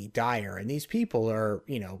really dire and these people are,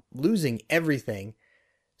 losing everything.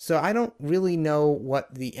 So I don't really know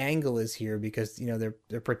what the angle is here because,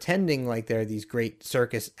 they're pretending like they're these great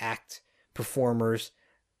circus act performers,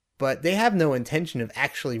 but they have no intention of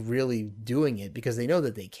actually really doing it because they know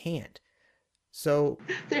that they can't. So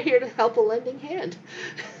they're here to help a lending hand.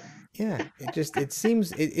 Yeah, it just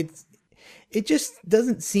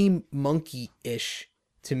doesn't seem monkey-ish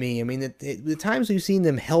to me. I mean, the times we've seen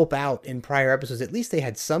them help out in prior episodes, at least they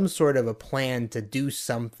had some sort of a plan to do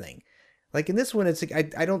something. Like in this one, it's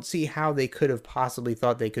like I don't see how they could have possibly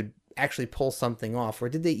thought they could actually pull something off, or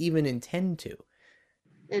did they even intend to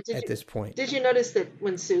at this point? Did you notice that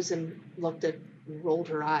when Susan rolled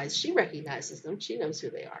her eyes, she recognizes them. She knows who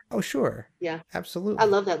they are. Oh, sure. Yeah. Absolutely. I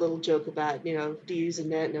love that little joke about, do you use a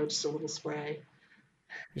net? No, just a little spray.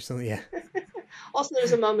 Yeah. Also,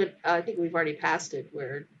 there's a moment, I think we've already passed it,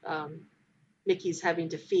 where Mickey's having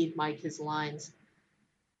to feed Mike his lines.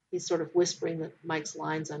 He's sort of whispering Mike's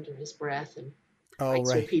lines under his breath, and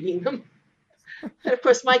Mike's repeating them. And of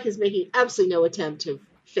course, Mike is making absolutely no attempt to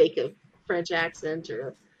fake a French accent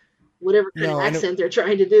or whatever kind of accent they're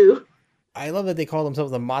trying to do. I love that they call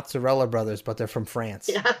themselves the Mozzarella Brothers, but they're from France.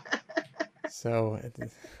 Yeah. So,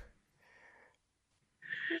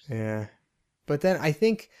 yeah. But then I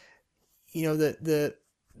think, the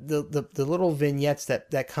little vignettes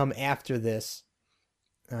that come after this,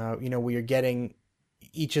 where you're getting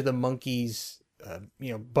each of the monkeys,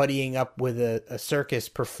 buddying up with a circus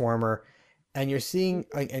performer, and you're seeing,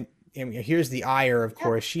 and here's the ire, of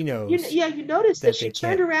course. She knows. You noticed that she they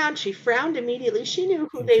turned can't- around, she frowned immediately. She knew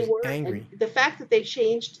who they were. angry. And the fact that they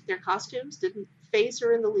changed their costumes didn't faze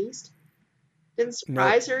her in the least. Didn't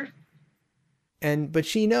surprise her. But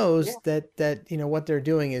she knows that what they're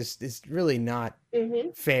doing is really not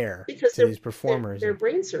Mhm. fair Because to these performers. They're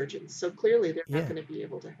brain surgeons, so clearly they're Yeah. not going to be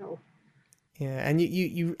able to help. Yeah, and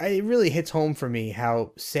it really hits home for me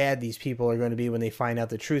how sad these people are going to be when they find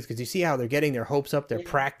out the truth, because you see how they're getting their hopes up, they're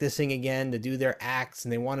practicing again to do their acts,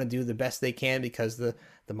 and they want to do the best they can because the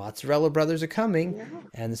Mozzarella brothers are coming,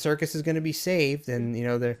 and the circus is going to be saved, and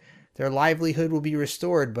their livelihood will be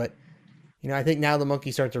restored. But I think now the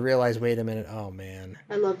monkeys start to realize, wait a minute, oh man,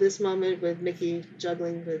 I love this moment with Mickey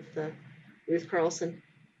juggling with Ruth Carlson.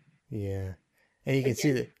 yeah, and you can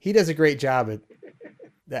see that he does a great job at.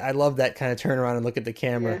 I love that kind of turn around and look at the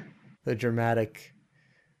camera, the dramatic.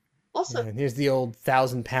 Also, and here's the old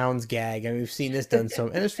 1,000 pounds gag. I mean, we've seen this done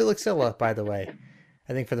and there's Felixilla, by the way.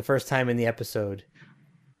 I think for the first time in the episode,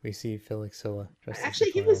 we see Felixilla dressed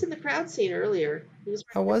actually, as a he was in the crowd scene earlier. He was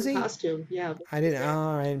wearing was a he? costume. Yeah. I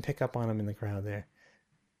didn't pick up on him in the crowd there,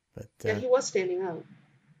 but Yeah, he was standing up.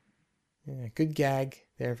 yeah, good gag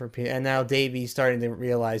there for Peter. And now Davy's starting to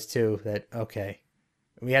realize too that okay,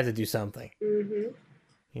 we have to do something. Mm-hmm.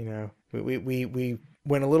 We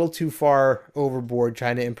went a little too far overboard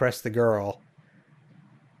trying to impress the girl,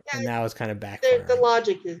 and now it's kind of backfiring. The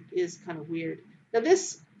logic is kind of weird. Now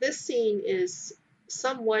this scene is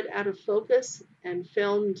somewhat out of focus and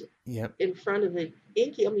filmed in front of an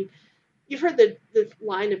inky. I mean, you've heard the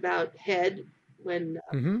line about head when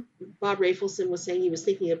Bob Rafelson was saying he was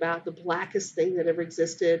thinking about the blackest thing that ever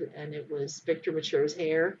existed, and it was Victor Mature's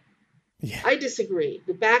hair. Yeah. I disagree.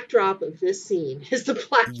 The backdrop of this scene is the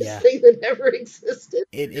blackest thing that ever existed.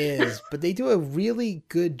 It is, but they do a really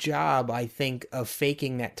good job, I think, of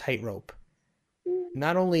faking that tightrope.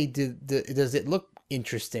 Not only does it look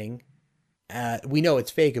interesting, we know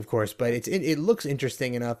it's fake, of course, but it looks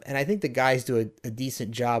interesting enough, and I think the guys do a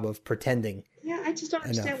decent job of pretending. Yeah, I just don't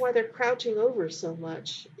understand why they're crouching over so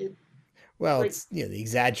much. It's the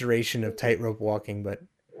exaggeration of tightrope walking, but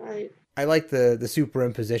Right. I like the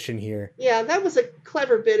superimposition here. Yeah, that was a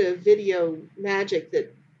clever bit of video magic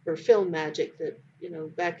or film magic that,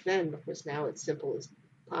 back then, of course now it's simple as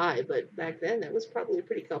pie, but back then that was probably a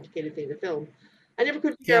pretty complicated thing to film. I never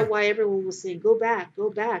could figure out why everyone was saying, go back,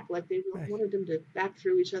 like they wanted them to back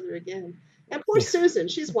through each other again. And poor Susan,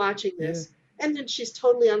 she's watching this, and then she's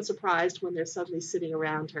totally unsurprised when they're suddenly sitting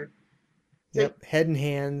around her. Head and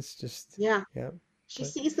hands, just... Yeah. Yep. She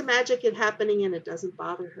sees the magic happening, and it doesn't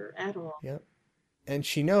bother her at all. Yep. And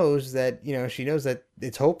she knows that,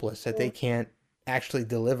 it's hopeless, that they can't actually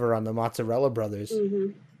deliver on the Mozzarella Brothers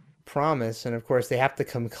promise. And of course, they have to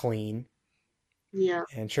come clean. Yeah.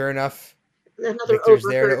 And sure enough, Another Victor's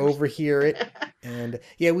there to overheard. overhear it. And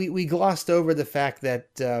we glossed over the fact that,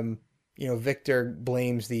 Victor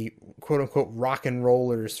blames the quote unquote rock and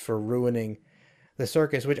rollers for ruining the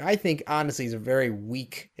circus, which I think honestly is a very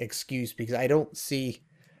weak excuse, because I don't see,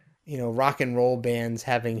 rock and roll bands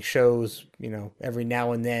having shows, every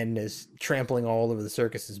now and then as trampling all over the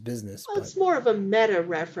circus's business. Well, it's more of a meta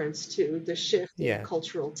reference to the shift in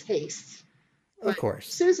cultural tastes. Of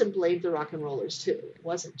course. Susan blamed the rock and rollers too. It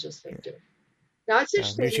wasn't just Victor. Now it's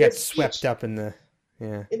interesting. She got swept up in the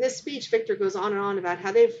In this speech, Victor goes on and on about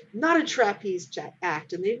how they've not a trapeze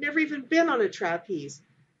act, and they've never even been on a trapeze.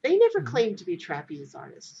 They never claimed to be trapeze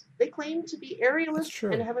artists. They claimed to be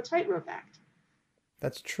aerialists and have a tightrope act.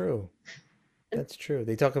 That's true. That's true.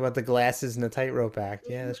 They talk about the glasses and the tightrope act.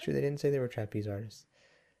 Yeah, that's true. They didn't say they were trapeze artists.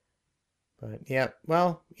 But yeah,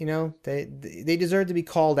 well, they deserve to be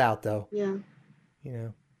called out, though. Yeah.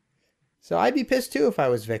 So I'd be pissed too if I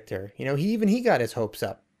was Victor. He got his hopes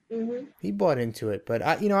up. Mm-hmm. He bought into it. But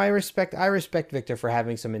I respect Victor for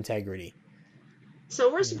having some integrity.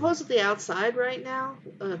 So we're supposedly outside right now,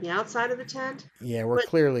 the outside of the tent. Yeah, we're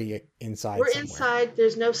clearly inside. We're somewhere. inside.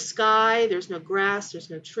 There's no sky. There's no grass. There's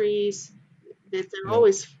no trees. They're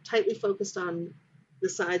always tightly focused on the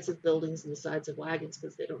sides of buildings and the sides of wagons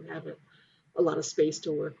because they don't have a lot of space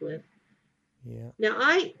to work with. Yeah. Now,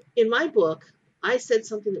 in my book, I said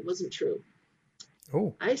something that wasn't true.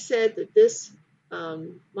 Oh. I said that this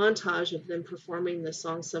montage of them performing the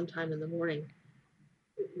song "Sometime in the Morning"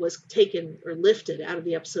 was taken or lifted out of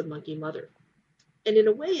the episode Monkey Mother. And in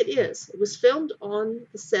a way it is. It was filmed on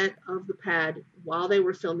the set of the pad while they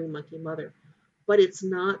were filming Monkey Mother. But it's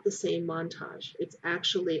not the same montage. It's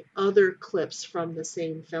actually other clips from the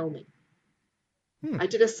same filming. I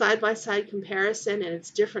did a side-by-side comparison, and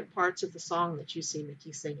it's different parts of the song that you see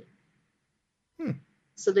Mickey singing.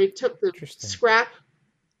 So they took the scrap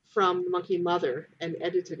from Monkey Mother and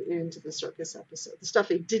edited it into the circus episode. The stuff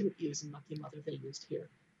they didn't use in Monkey Mother, they used here.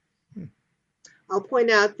 I'll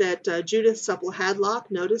point out that Judith Supple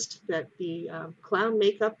Hadlock noticed that the clown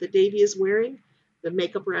makeup that Davy is wearing, the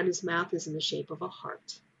makeup around his mouth is in the shape of a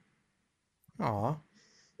heart. Aw.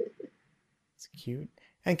 It's cute.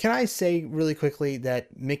 And can I say really quickly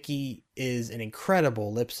that Mickey is an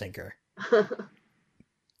incredible lip syncer?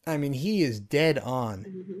 I mean, he is dead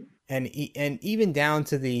on. And even down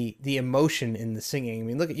to the emotion in the singing. I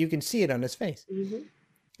mean, look, you can see it on his face.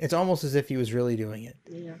 It's almost as if he was really doing it.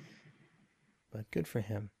 Yeah. But good for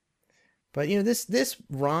him. But, you know, this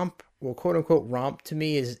romp, well, quote-unquote romp, to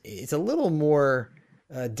me is a little more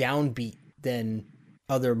downbeat than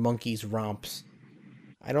other Monkeys romps.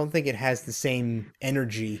 I don't think it has the same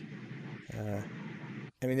energy.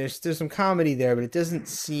 I mean, there's some comedy there, but it doesn't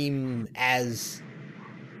seem as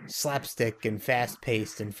slapstick and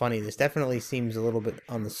fast-paced and funny. This definitely seems a little bit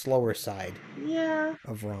on the slower side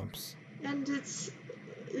of romps. And it's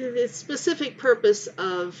the specific purpose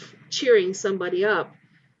of cheering somebody up,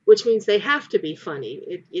 which means they have to be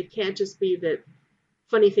funny. It can't just be that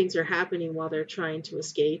funny things are happening while they're trying to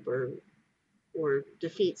escape or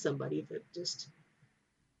defeat somebody. That just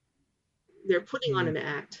they're putting on an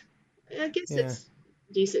act. I guess it's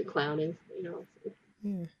decent clowning, you know.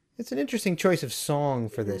 Yeah. It's an interesting choice of song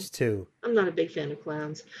for this too. I'm not a big fan of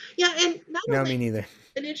clowns. Yeah, and not No, only me neither.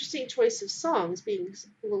 an interesting choice of songs, being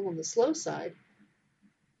a little on the slow side,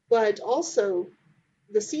 but also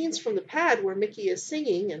the scenes from the pad where Mickey is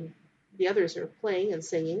singing and the others are playing and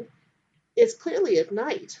singing, it's clearly at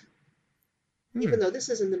night. Even though this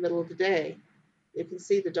is in the middle of the day, you can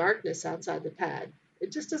see the darkness outside the pad.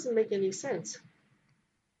 It just doesn't make any sense.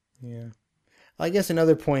 Yeah. I guess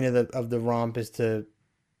another point of the romp is to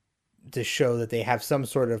show that they have some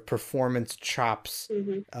sort of performance chops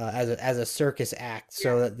as a circus act,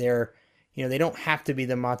 so that they're, you know, they don't have to be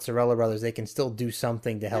the Mozzarella Brothers. They can still do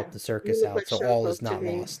something to help the circus out, so all is not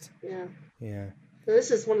lost. Yeah. Yeah. So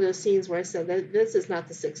this is one of those scenes where I said that this is not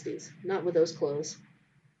the 60s, not with those clothes.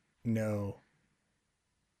 No.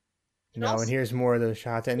 And here's more of those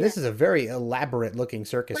shots. And this is a very elaborate looking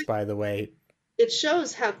circus, by the way. It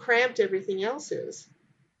shows how cramped everything else is.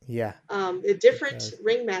 Yeah. A different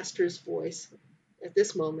ringmaster's voice at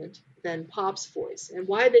this moment than Pop's voice. And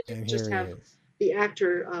why they didn't just have the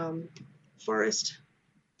actor Forrest,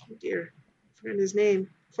 oh dear, I forgot his name,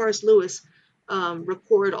 Forrest Lewis,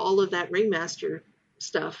 record all of that ringmaster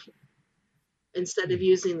stuff instead of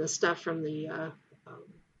using the stuff from the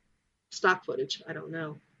stock footage. I don't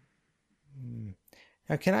know.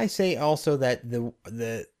 Now, can I say also that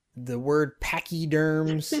the word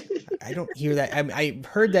pachyderms, I don't hear that. I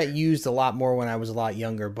heard that used a lot more when I was a lot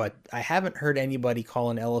younger, but I haven't heard anybody call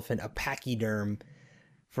an elephant a pachyderm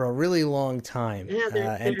for a really long time.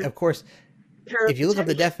 Yeah, and of course, if you look up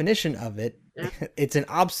the definition of it,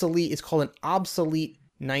 it's called an obsolete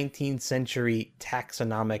 19th century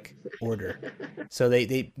taxonomic order. So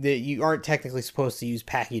they you aren't technically supposed to use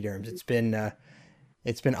pachyderms. It's been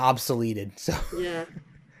obsoleted. So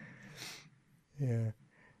yeah.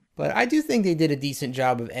 But I do think they did a decent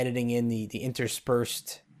job of editing in the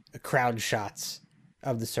interspersed crowd shots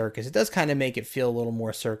of the circus. It does kind of make it feel a little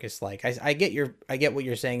more circus-like. I get what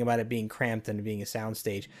you're saying about it being cramped and being a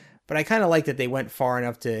soundstage, but I kind of like that they went far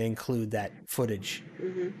enough to include that footage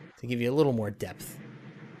to give you a little more depth.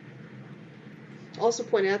 Also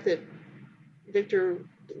point out that Victor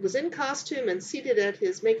was in costume and seated at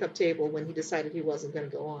his makeup table when he decided he wasn't going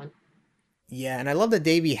to go on. Yeah, and I love that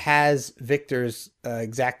Davy has Victor's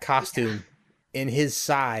exact costume in his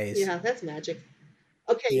size. Yeah, that's magic.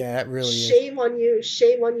 Okay. Yeah, that really is. Shame on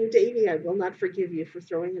you, Davy. I will not forgive you for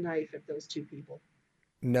throwing a knife at those two people.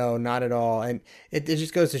 No, not at all. And it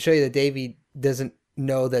just goes to show you that Davy doesn't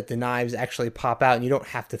know that the knives actually pop out and you don't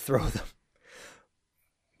have to throw them.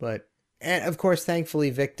 And of course,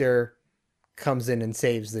 thankfully, Victor comes in and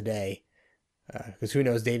saves the day. Because who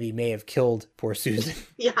knows, Davy may have killed poor Susan.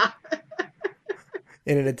 Yeah.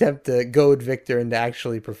 In an attempt to goad Victor into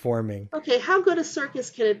actually performing. Okay, how good a circus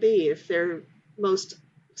can it be if their most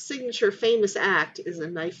signature famous act is a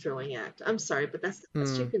knife-throwing act? I'm sorry, but that's the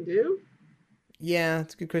best you can do? Yeah,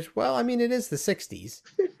 it's a good question. Well, I mean, it is the 60s.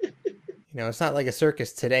 It's not like a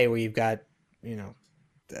circus today where you've got,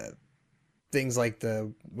 things like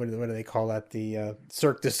the what do they call that, the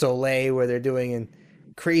Cirque du Soleil, where they're doing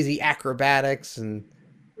crazy acrobatics and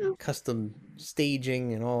custom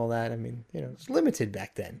staging and all that. I mean, it's limited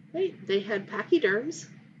back then. They had pachyderms.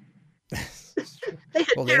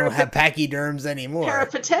 Well, they don't have pachyderms anymore.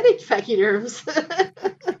 Peripatetic pachyderms.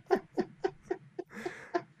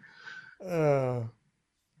 Of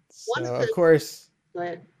course. Go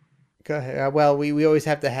ahead. Go ahead. Well, we always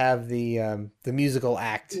have to have the musical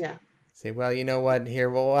act. Yeah. Say, well, you know what? Here,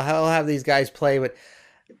 well, I'll have these guys play, but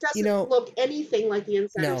it doesn't look anything like the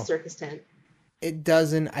inside of a circus tent. It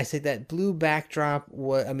doesn't. I say that blue backdrop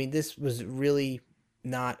this was really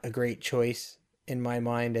not a great choice in my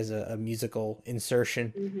mind as a musical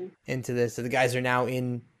insertion into this. So the guys are now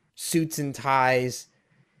in suits and ties,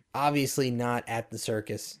 obviously not at the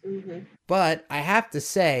circus. But I have to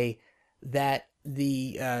say that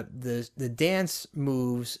the dance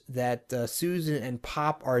moves that Susan and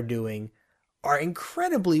Pop are doing are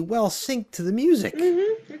incredibly well synced to the music.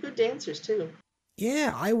 They're good dancers too.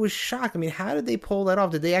 Yeah, I was shocked. I mean, how did they pull that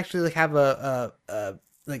off? Did they actually have a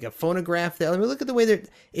phonograph there? I mean, look at the way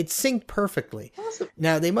it's synced perfectly. Awesome.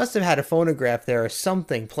 Now, they must have had a phonograph there or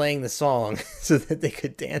something playing the song so that they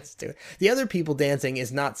could dance to it. The other people dancing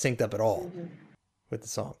is not synced up at all with the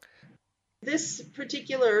song. This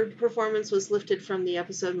particular performance was lifted from the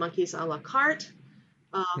episode Monkeys a la carte.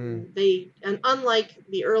 And unlike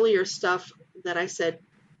the earlier stuff that I said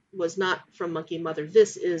was not from Monkey Mother,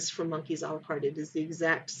 this is from Monkeys a la carte. It is the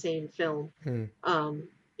exact same film.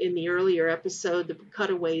 In the earlier episode, the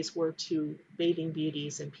cutaways were to bathing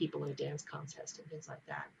beauties and people in a dance contest and things like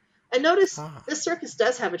that. And notice this circus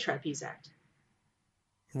does have a trapeze act.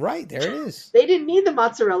 Right, there it is. They didn't need the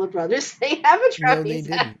Mozzarella Brothers. They have a trapeze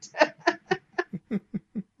act.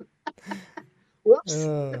 Whoops.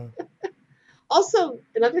 Also,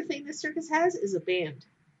 another thing this circus has is a band.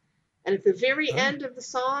 And at the very end of the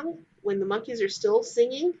song, when the monkeys are still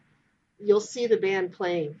singing, you'll see the band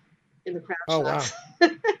playing in the crowd shots. Wow.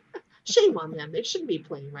 Shame on them. They shouldn't be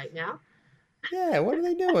playing right now. Yeah, what are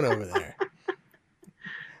they doing over there?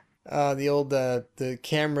 The old the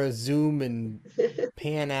camera zoom and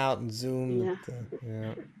pan out and zoom.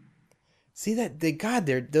 Yeah. See that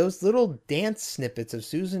those little dance snippets of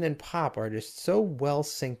Susan and Pop are just so well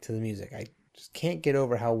synced to the music. I just can't get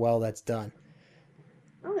over how well that's done.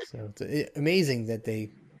 So it's amazing that they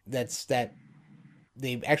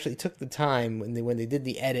actually took the time when they did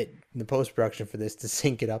the edit and the post production for this to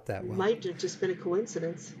sync it up that well. Might have just been a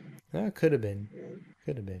coincidence. Could have been.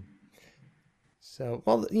 Could have been. So,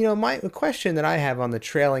 well, my question that I have on the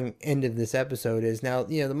trailing end of this episode is now,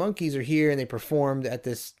 the monkeys are here and they performed at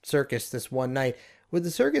this circus this one night. Would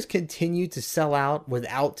the circus continue to sell out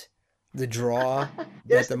without the draw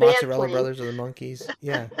that the Mozzarella Brothers or the monkeys?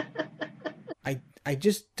 Yeah. I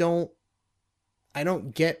just don't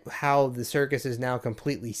get how the circus is now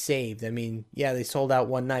completely saved. I mean, yeah, they sold out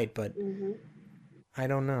one night, but I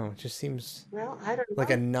don't know. It just seems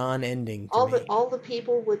like a non-ending to me. All the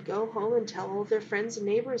people would go home and tell all their friends and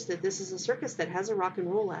neighbors that this is a circus that has a rock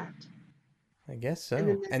and roll act. I guess so.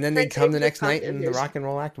 And then they'd come the next night and the rock and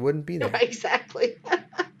roll act wouldn't be there. Right, exactly.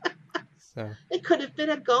 So it could have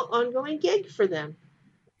been an ongoing gig for them.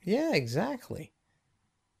 Yeah, exactly.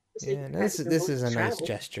 Yeah, this is a nice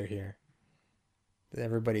gesture here.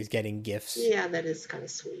 Everybody's getting gifts. Yeah, that is kind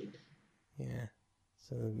of sweet. Yeah.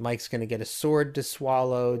 So Mike's going to get a sword to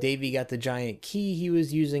swallow. Davey got the giant key he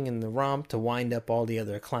was using in the romp to wind up all the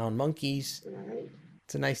other clown monkeys. Right.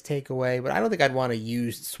 It's a nice takeaway, but I don't think I'd want a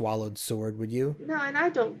used swallowed sword, would you? No, and I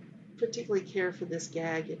don't particularly care for this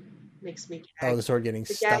gag. It makes me gag. Oh, the sword getting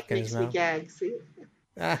stuck in his mouth? The gag makes me gag, see?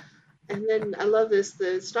 Ah. And then I love this.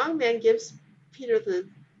 The strongman gives Peter the...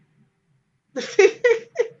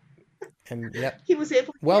 And yep. He was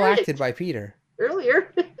able to well acted by Peter.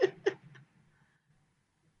 Earlier.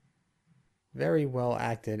 Very well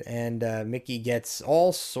acted. And Mickey gets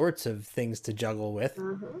all sorts of things to juggle with.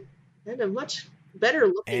 And a much better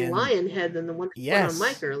looking lion head than the one they put on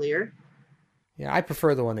Mike earlier. Yeah, I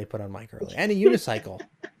prefer the one they put on Mike earlier. And a unicycle,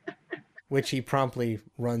 which he promptly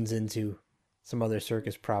runs into some other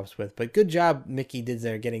circus props with. But good job Mickey did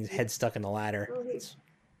there, getting his head stuck in the ladder. Well,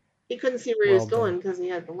 he couldn't see where he was going because he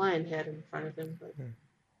had the lion head in front of him.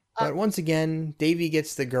 But once again, Davey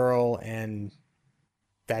gets the girl, and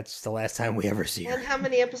that's the last time we ever see her. And how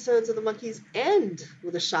many episodes of the Monkeys end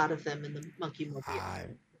with a shot of them in the monkey mobile? I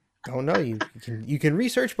don't know. You can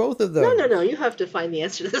research both of those. No. You have to find the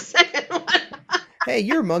answer to the second one. Hey,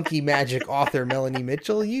 you're Monkey Magic author Melanie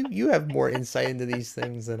Mitchell. You have more insight into these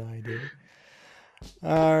things than I do.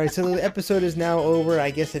 All right, so the episode is now over.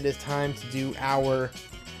 I guess it is time to do our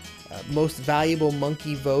most valuable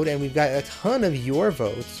monkey vote, and we've got a ton of your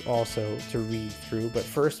votes also to read through, but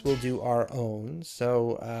first we'll do our own.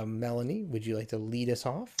 So Melanie, would you like to lead us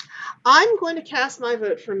off? I'm going to cast my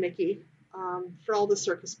vote for Mickey, for all the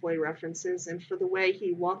Circus Boy references and for the way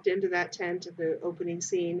he walked into that tent at the opening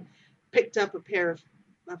scene, picked up a pair of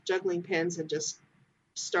juggling pins and just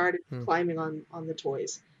started climbing on the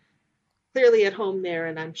toys. Clearly at home there,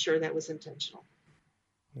 and I'm sure that was intentional.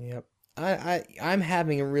 Yep. I'm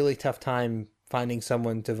having a really tough time finding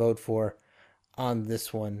someone to vote for on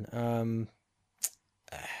this one.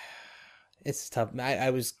 It's tough. I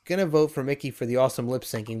was going to vote for Mickey for the awesome lip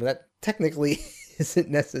syncing, but that technically isn't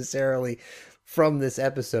necessarily from this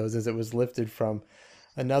episode as it was lifted from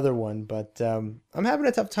another one. But I'm having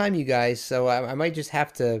a tough time, you guys, so I might just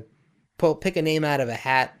have to pick a name out of a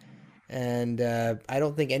hat. And I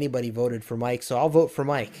don't think anybody voted for Mike, so I'll vote for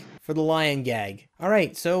Mike for the lion gag. All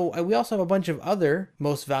right, so we also have a bunch of other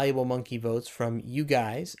most valuable monkey votes from you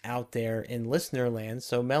guys out there in listener land.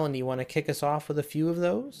 So Melanie, you want to kick us off with a few of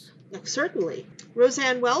those? Certainly.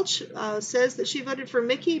 Roseanne Welch says that she voted for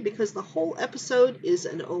Mickey because the whole episode is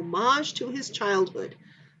an homage to his childhood.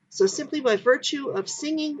 So simply by virtue of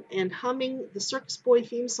singing and humming the Circus Boy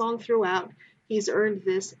theme song throughout, he's earned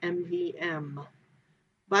this MVM.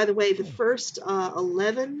 By the way, the first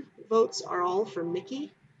 11 votes are all for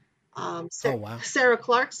Mickey. Wow. Sarah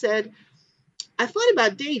Clark said, I thought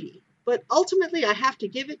about Davy, but ultimately I have to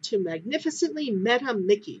give it to magnificently meta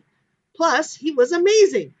Mickey. Plus, he was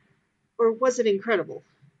amazing. Or was it incredible?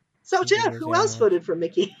 So, Jeff, who else voted for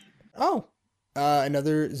Mickey? Oh,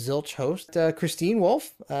 another Zilch host, Christine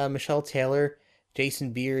Wolf, Michelle Taylor,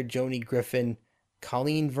 Jason Beard, Joni Griffin,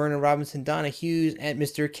 Colleen Vernon Robinson, Donna Hughes, and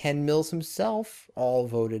Mr. Ken Mills himself all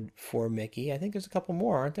voted for Mickey. I think there's a couple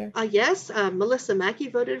more, aren't there? Yes, Melissa Mackey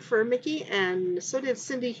voted for Mickey, and so did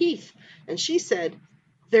Cindy Heath. And she said,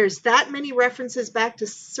 there's that many references back to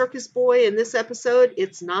Circus Boy in this episode,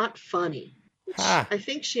 it's not funny. Which I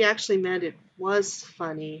think she actually meant it was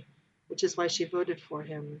funny, which is why she voted for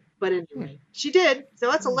him. But anyway, she did. So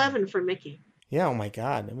that's 11 for Mickey. Yeah, oh my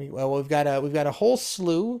God. I mean, well, we've got a whole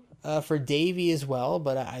slew for Davy as well,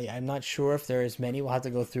 but I'm not sure if there is many. We'll have to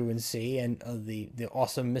go through and see. And the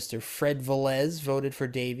awesome Mr. Fred Velez voted for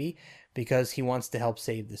Davy because he wants to help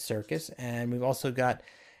save the circus. And we've also got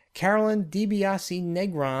Carolyn DiBiase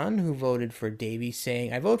Negron, who voted for Davy,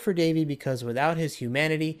 saying, I vote for Davy because without his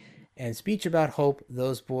humanity and speech about hope,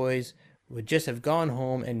 those boys would just have gone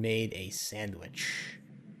home and made a sandwich.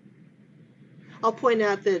 I'll point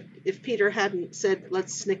out that if Peter hadn't said,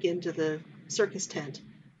 let's sneak into the circus tent,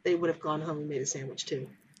 they would have gone home and made a sandwich too.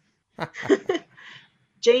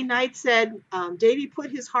 Jay Knight said, Davy put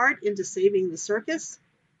his heart into saving the circus.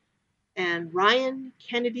 And Ryan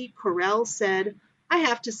Kennedy Correll said, I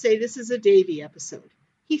have to say this is a Davy episode.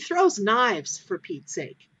 He throws knives, for Pete's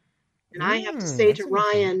sake. And I have to say to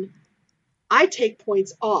Ryan, I take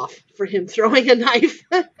points off for him throwing a knife.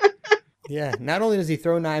 Yeah, not only does he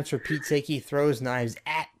throw knives for Pete's sake, he throws knives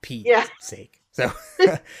at Pete's sake. So,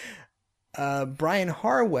 Brian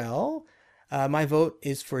Harwell, my vote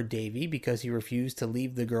is for Davy because he refused to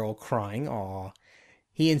leave the girl crying. Aw.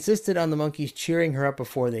 He insisted on the monkeys cheering her up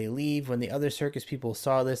before they leave. When the other circus people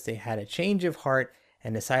saw this, they had a change of heart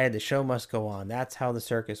and decided the show must go on. That's how the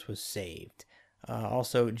circus was saved.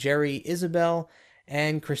 Also, Jerry Isabel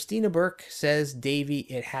and Christina Burke says Davy,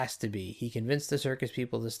 it has to be. He convinced the circus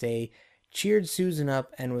people to stay, cheered Susan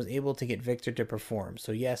up, and was able to get Victor to perform.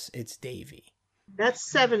 So yes, it's Davy. That's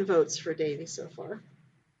 7 votes for Davy so far.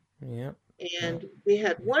 Yep. And we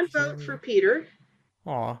had 1 vote for Peter.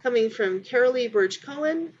 Aw. Coming from Carolee Burge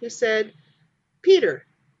Cohen, who said, Peter,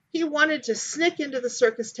 he wanted to sneak into the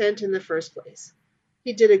circus tent in the first place.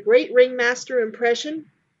 He did a great ringmaster impression,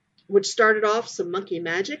 which started off some monkey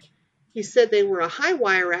magic. He said they were a high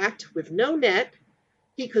wire act with no net.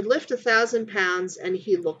 He could lift 1,000 pounds, and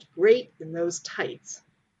he looked great in those tights.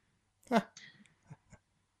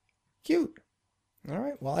 Cute. All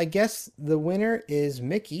right. Well, I guess the winner is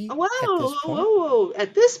Mickey. Whoa, at this point. whoa.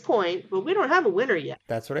 At this point, but we don't have a winner yet.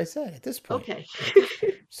 That's what I said, at this point. Okay.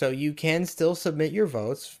 So you can still submit your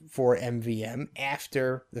votes for MVM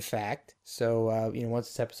after the fact. So, once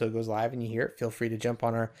this episode goes live and you hear it, feel free to jump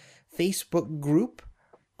on our Facebook group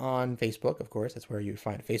on Facebook, of course. That's where you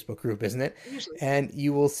find a Facebook group, isn't it? Usually. And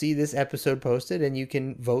you will see this episode posted, and you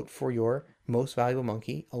can vote for your most valuable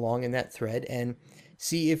monkey along in that thread and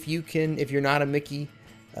see if you can, if you're not a Mickey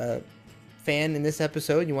fan in this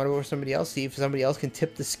episode, you want to vote for somebody else, see if somebody else can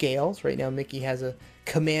tip the scales. Right now, Mickey has a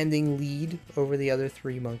commanding lead over the other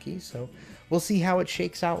 3 monkeys. So we'll see how it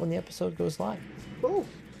shakes out when the episode goes live. Cool.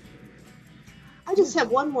 I just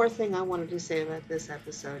have one more thing I wanted to say about this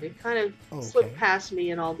episode. It kind of slipped past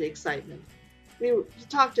me in all the excitement. We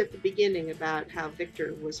talked at the beginning about how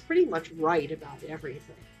Victor was pretty much right about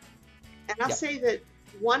everything. And I'll say that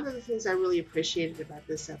one of the things I really appreciated about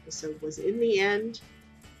this episode was, in the end,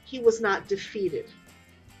 he was not defeated.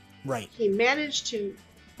 Right. He managed to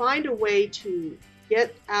find a way to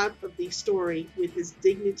get out of the story with his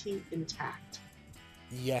dignity intact.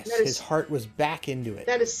 Yes, his heart was back into it.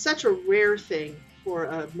 That is such a rare thing for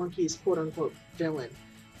a Monkey's quote-unquote villain.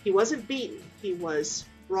 He wasn't beaten. He was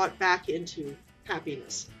brought back into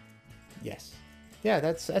happiness. Yes. Yeah,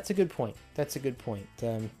 that's a good point. That's a good point.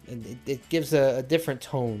 It gives a different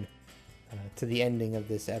tone to the ending of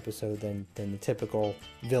this episode than the typical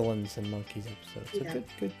villains and Monkeys episodes. So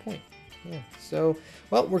good point. Yeah. So,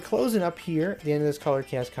 well, we're closing up here at the end of this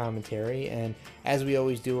Colorcast commentary, and as we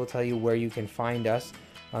always do, we'll tell you where you can find us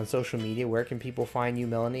on social media. Where can people find you,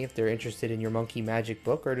 Melanie, if they're interested in your Monkey Magic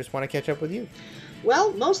book or just want to catch up with you?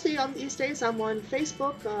 Well, mostly on these days I'm on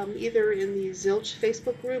Facebook, either in the Zilch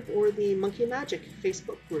Facebook group or the Monkey Magic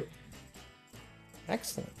Facebook group.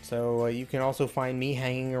 Excellent. So you can also find me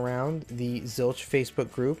hanging around the Zilch Facebook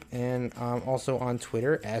group, and also on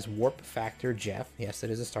Twitter as Warp Factor Jeff. Yes, it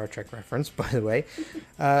is a Star Trek reference, by the way.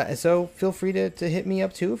 So feel free to hit me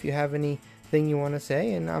up too if you have anything you want to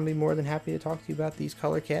say, and I'll be more than happy to talk to you about these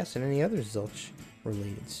Colorcasts and any other Zilch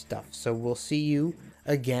related stuff. So we'll see you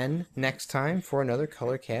again next time for another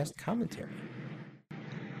Colorcast commentary.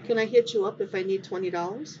 Can I hit you up if I need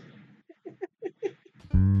 $20?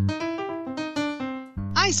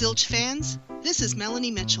 Hi, Zilch fans. This is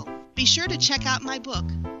Melanie Mitchell. Be sure to check out my book,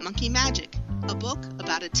 Monkey Magic, a book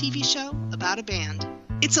about a TV show about a band.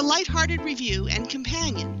 It's a lighthearted review and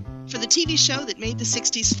companion for the TV show that made the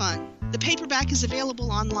 60s fun. The paperback is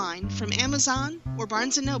available online from Amazon or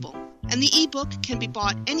Barnes & Noble, and the ebook can be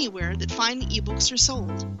bought anywhere that fine ebooks are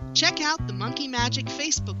sold. Check out the Monkey Magic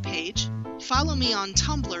Facebook page. Follow me on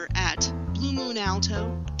Tumblr at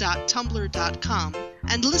bluemoonalto.tumblr.com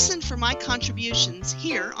and listen for my contributions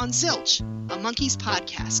here on Zilch, a Monkeys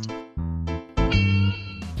podcast.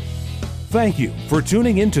 Thank you for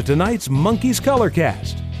tuning in to tonight's Monkeys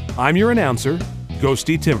Colorcast. I'm your announcer,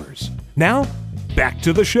 Ghosty Timmers. Now, back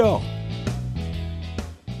to the show.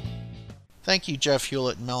 Thank you, Jeff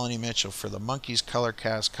Hewlett and Melanie Mitchell, for the Monkeys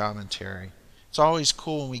Colorcast commentary. It's always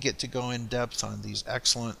cool when we get to go in depth on these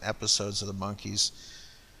excellent episodes of the Monkeys.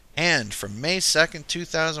 And from May 2nd,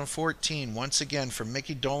 2014, once again from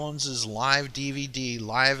Mickey Dolenz' live DVD,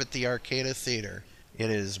 live at the Arcada Theater, it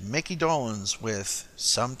is Mickey Dolenz with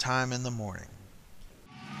Sometime in the Morning.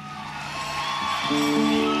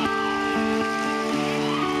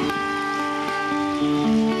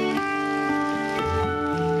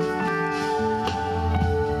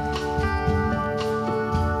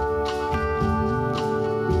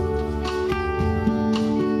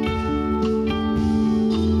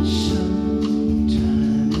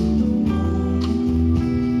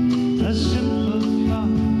 A simple thought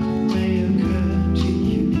may occur to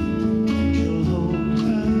you. You'll hold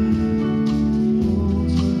her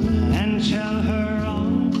and tell her all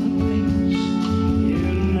the things you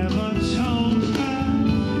never told her.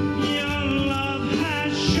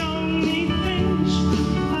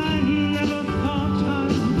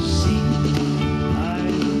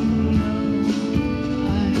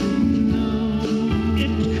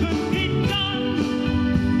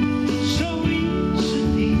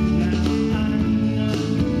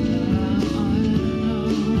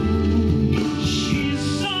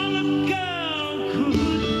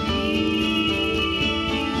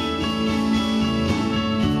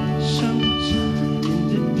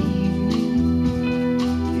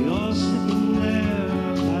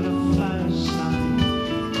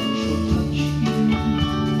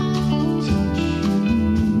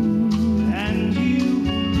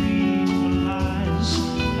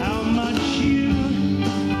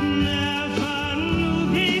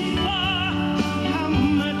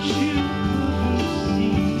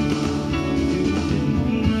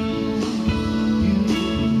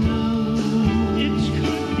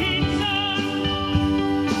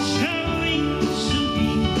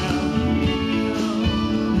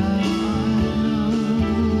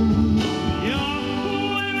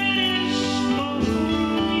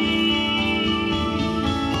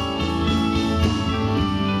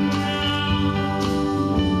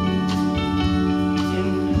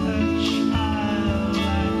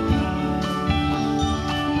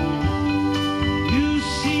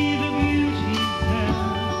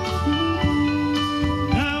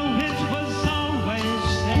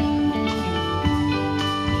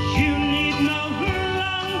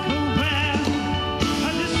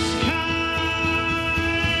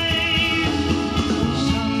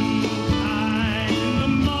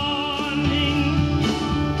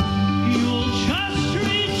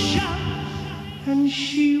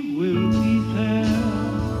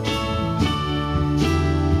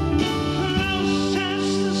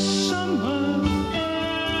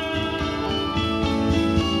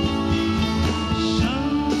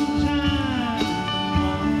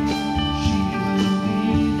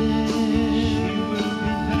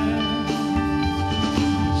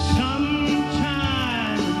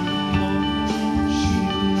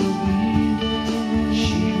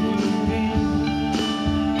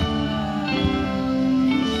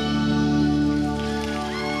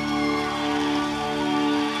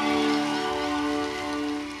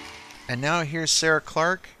 And now here's Sarah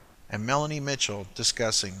Clark and Melanie Mitchell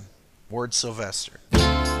discussing Ward Sylvester.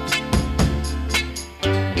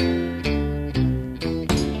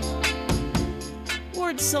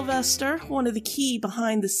 Ward Sylvester, one of the key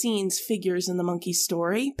behind-the-scenes figures in the Monkey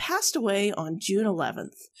story, passed away on June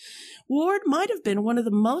 11th. Ward might have been one of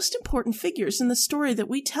the most important figures in the story that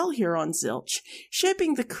we tell here on Zilch,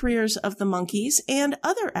 shaping the careers of the Monkees and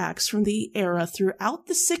other acts from the era throughout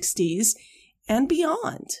the 60s and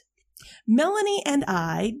beyond. Melanie and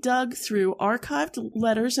I dug through archived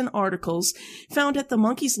letters and articles found at the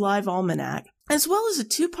Monkees Live Almanac, as well as a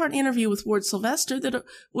 2-part interview with Ward Sylvester that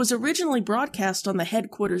was originally broadcast on the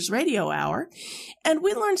Headquarters Radio Hour, and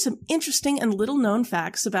we learned some interesting and little-known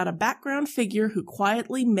facts about a background figure who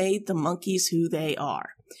quietly made the Monkees who they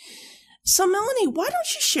are. So, Melanie, why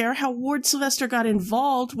don't you share how Ward Sylvester got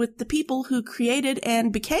involved with the people who created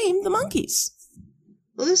and became the Monkees?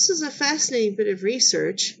 Well, this is a fascinating bit of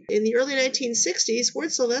research. In the early 1960s,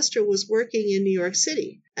 Ward Sylvester was working in New York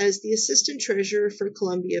City as the assistant treasurer for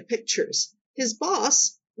Columbia Pictures. His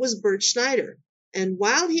boss was Bert Schneider, and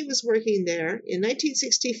while he was working there, in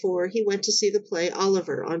 1964, he went to see the play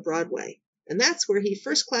Oliver on Broadway, and that's where he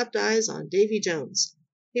first clapped eyes on Davy Jones.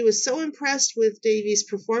 He was so impressed with Davy's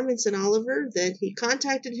performance in Oliver that he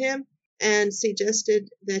contacted him and suggested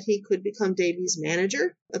that he could become Davy's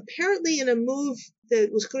manager, apparently in a move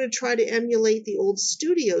that was going to try to emulate the old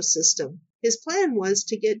studio system. His plan was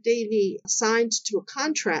to get Davy signed to a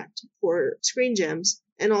contract for Screen Gems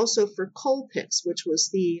and also for Colpix, which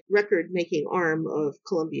was the record-making arm of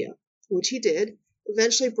Columbia, which he did.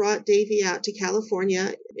 Eventually brought Davy out to California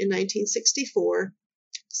in 1964,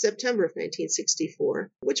 September of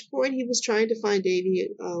 1964, at which point he was trying to find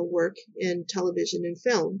Davy work in television and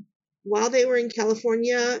film. While they were in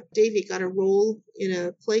California, Davy got a role in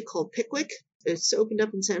a play called Pickwick. It's opened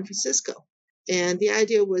up in San Francisco. And the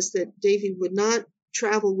idea was that Davy would not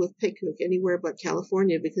travel with Pickwick anywhere but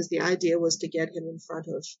California, because the idea was to get him in front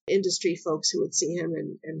of industry folks who would see him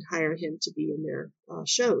and hire him to be in their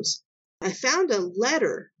shows. I found a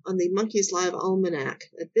letter on the Monkees Live Almanac,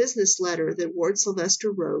 a business letter that Ward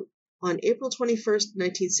Sylvester wrote on April 21st,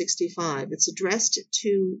 1965. It's addressed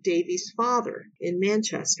to Davy's father in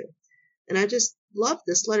Manchester. And I just loved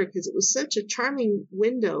this letter because it was such a charming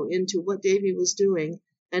window into what Davy was doing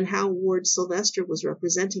and how Ward Sylvester was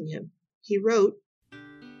representing him. He wrote,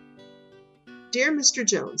 "Dear Mr.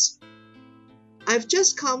 Jones, I've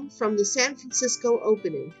just come from the San Francisco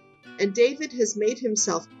opening, and David has made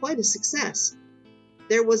himself quite a success.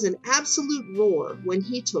 There was an absolute roar when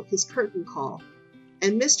he took his curtain call,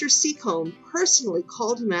 and Mr. Seacombe personally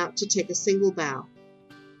called him out to take a single bow.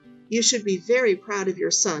 You should be very proud of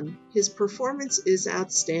your son. His performance is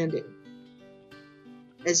outstanding.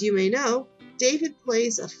 As you may know, David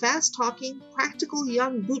plays a fast-talking, practical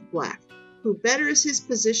young bootblack who betters his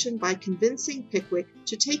position by convincing Pickwick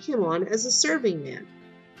to take him on as a serving man.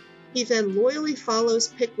 He then loyally follows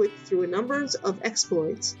Pickwick through a number of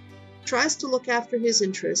exploits, tries to look after his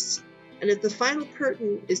interests, and at the final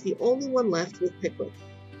curtain is the only one left with Pickwick.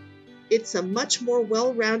 It's a much more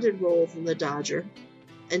well-rounded role than the Dodger,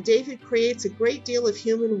 and David creates a great deal of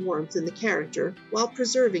human warmth in the character while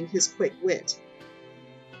preserving his quick wit.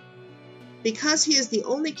 Because he is the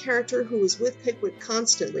only character who is with Pickwick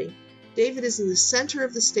constantly, David is in the center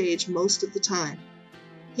of the stage most of the time.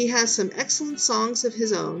 He has some excellent songs of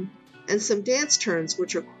his own, and some dance turns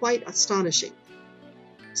which are quite astonishing.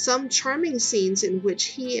 Some charming scenes in which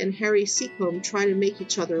he and Harry Seacombe try to make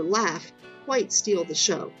each other laugh quite steal the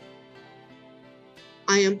show.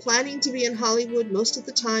 I am planning to be in Hollywood most of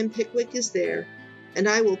the time Pickwick is there, and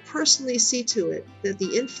I will personally see to it that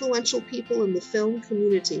the influential people in the film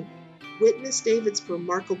community witness David's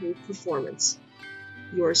remarkable performance.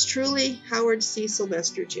 Yours truly, Howard C.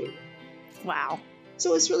 Sylvester, Jr." Wow.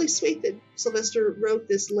 So it's really sweet that Sylvester wrote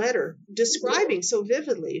this letter describing so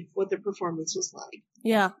vividly what the performance was like.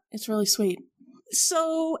 Yeah, it's really sweet.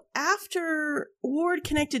 So after Ward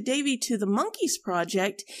connected Davy to the Monkees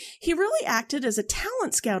project, he really acted as a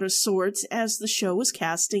talent scout of sorts as the show was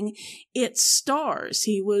casting its stars.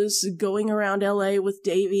 He was going around LA with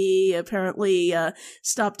Davy, apparently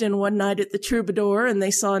stopped in one night at the Troubadour and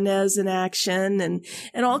they saw Nez in action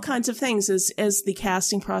and all kinds of things as the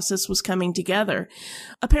casting process was coming together.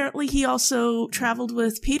 Apparently he also traveled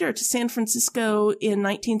with Peter to San Francisco in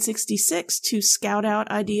 1966 to scout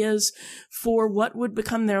out ideas for what would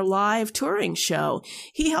become their live touring show.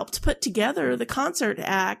 He helped put together the concert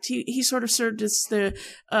act. He sort of served as the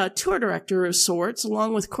tour director of sorts,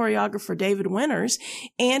 along with choreographer David Winters,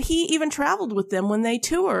 and he even traveled with them when they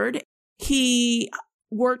toured. He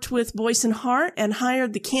worked with Boyce and Hart and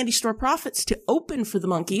hired the Candy Store Prophets to open for the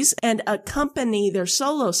Monkees and accompany their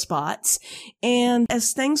solo spots. And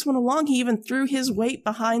as things went along, he even threw his weight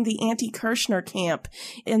behind the anti-Kirshner camp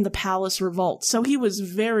in the Palace Revolt. So he was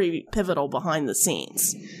very pivotal behind the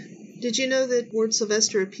scenes. Did you know that Ward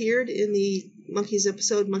Sylvester appeared in the Monkees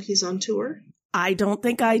episode Monkees on Tour? I don't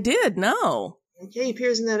think I did, no. Okay, he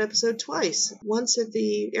appears in that episode twice. Once at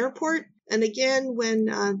the airport, and again when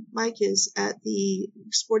Mike is at the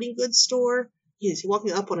sporting goods store. He's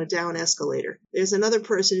walking up on a down escalator. There's another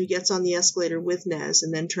person who gets on the escalator with Nez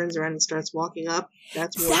and then turns around and starts walking up.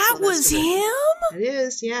 That's Ward That was Sylvester. him? It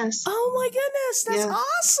is, yes. Oh my goodness,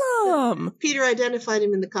 that's awesome. Peter identified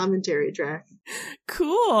him in the commentary track.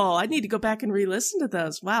 Cool. I need to go back and re-listen to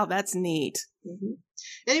those. Wow, that's neat. Mm-hmm.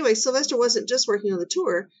 Anyway, Sylvester wasn't just working on the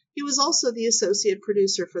tour. He was also the associate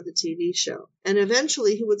producer for the TV show. And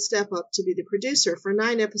eventually he would step up to be the producer for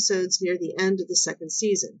 9 episodes near the end of the second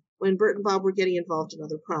season, when Bert and Bob were getting involved in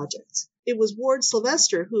other projects. It was Ward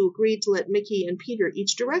Sylvester who agreed to let Mickey and Peter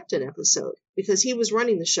each direct an episode, because he was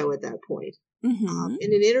running the show at that point. Mm-hmm.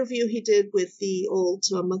 In an interview he did with the old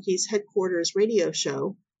Monkees headquarters radio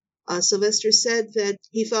show, Sylvester said that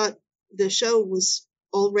he thought the show was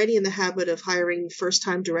already in the habit of hiring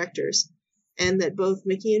first-time directors, and that both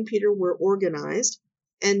Mickey and Peter were organized,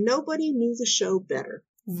 and nobody knew the show better.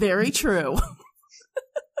 Very true.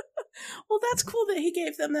 Well, that's cool that he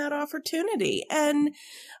gave them that opportunity. And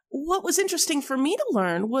what was interesting for me to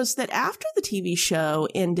learn was that after the TV show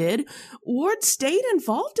ended, Ward stayed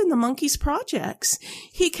involved in the Monkees projects.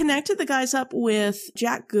 He connected the guys up with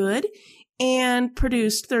Jack Good and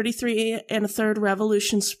produced 33 1/3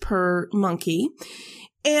 revolutions per monkey.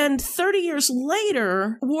 And 30 years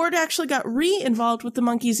later, Ward actually got re-involved with the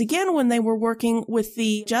Monkees again when they were working with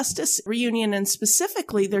the Justice reunion, and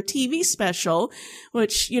specifically their TV special,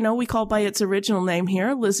 which, you know, we call by its original name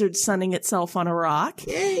here, Lizard Sunning Itself on a Rock.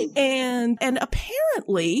 Yay. And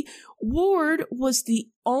apparently Ward was the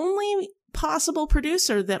only possible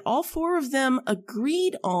producer that all 4 of them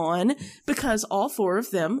agreed on, because all 4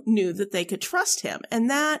 of them knew that they could trust him.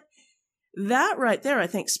 And that right there, I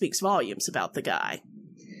think, speaks volumes about the guy.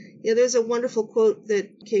 Yeah, there's a wonderful quote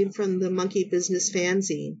that came from the Monkey Business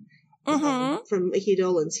fanzine from Mickey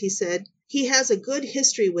Dolenz. He said, "He has a good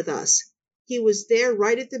history with us. He was there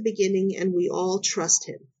right at the beginning, and we all trust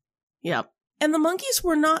him." Yep. And the Monkees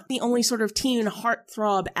were not the only sort of teen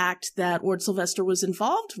heartthrob act that Ward Sylvester was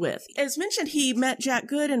involved with. As mentioned, he met Jack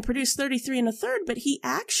Good and produced 33 1/3, but he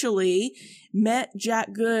actually met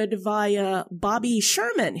Jack Good via Bobby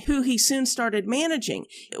Sherman, who he soon started managing.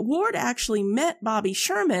 Ward actually met Bobby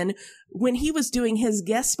Sherman when he was doing his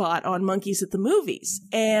guest spot on Monkees at the Movies.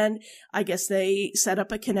 And I guess they set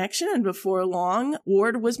up a connection, and before long,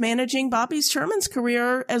 Ward was managing Bobby Sherman's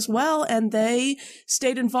career as well, and they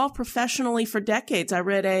stayed involved professionally for decades. I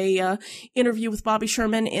read a interview with Bobby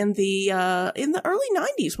Sherman in the early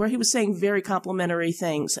 90s where he was saying very complimentary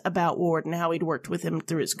things about Ward and how he'd worked with him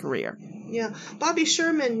through his career. Yeah, Bobby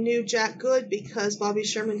Sherman knew Jack Good because Bobby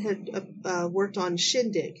Sherman had worked on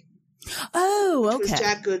Shindig. Oh, okay. Which was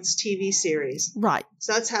Jack Good's TV series. Right.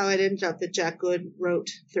 So that's how it ended up that Jack Good wrote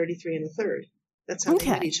 33 1/3. That's how they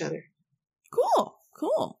met each other. Cool.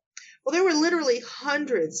 Well, there were literally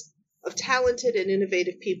hundreds of talented and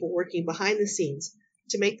innovative people working behind the scenes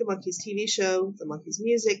to make the Monkees TV show, the Monkees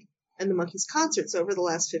music, and the Monkees concerts over the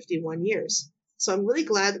last 51 years. So I'm really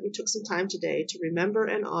glad that we took some time today to remember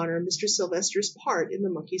and honor Mr. Sylvester's part in the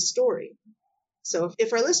Monkees story. So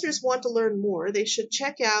if our listeners want to learn more, they should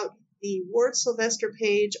check out the Ward Sylvester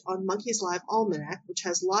page on Monkees Live Almanac, which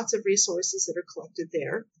has lots of resources that are collected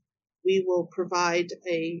there. We will provide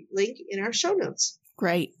a link in our show notes.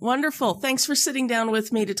 Great. Wonderful. Thanks for sitting down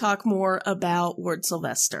with me to talk more about Ward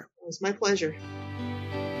Sylvester. It was my pleasure.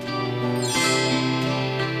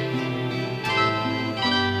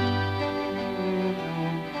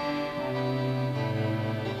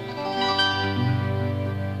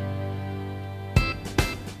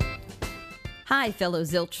 Hi, fellow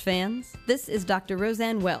Zilch fans. This is Dr.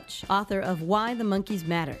 Roseanne Welch, author of Why the Monkees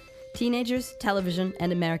Matter: Teenagers, Television,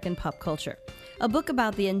 and American Pop Culture, a book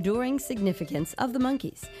about the enduring significance of the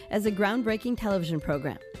Monkees as a groundbreaking television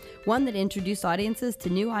program, one that introduced audiences to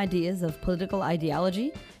new ideas of political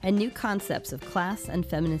ideology and new concepts of class and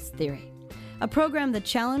feminist theory, a program that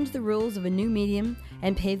challenged the rules of a new medium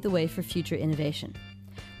and paved the way for future innovation.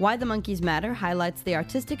 Why the Monkees Matter highlights the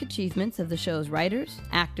artistic achievements of the show's writers,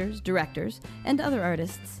 actors, directors, and other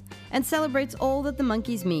artists, and celebrates all that the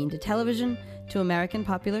Monkees mean to television, to American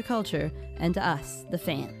popular culture, and to us, the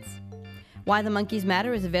fans. Why the Monkees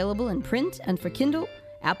Matter is available in print and for Kindle,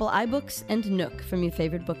 Apple iBooks, and Nook from your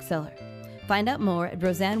favorite bookseller. Find out more at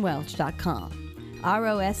RoseanneWelch.com.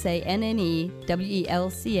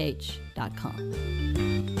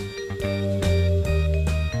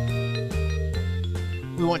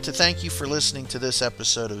 RosanneWelch.com. We want to thank you for listening to this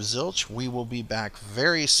episode of Zilch. We will be back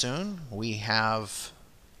very soon. We have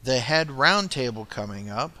the Head Roundtable coming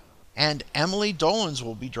up, and Emily Dolans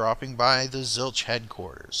will be dropping by the Zilch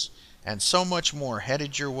headquarters, and so much more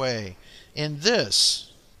headed your way in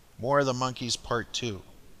this More of the Monkees Part 2.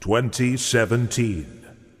 2017,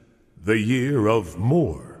 the year of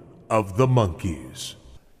More of the Monkees.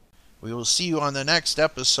 We will see you on the next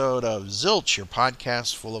episode of Zilch, your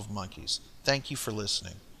podcast full of monkeys. Thank you for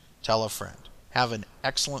listening. Tell a friend. Have an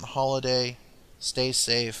excellent holiday. Stay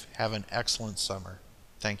safe. Have an excellent summer.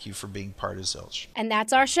 Thank you for being part of Zilch. And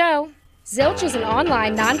that's our show. Zilch is an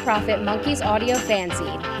online nonprofit Monkees audio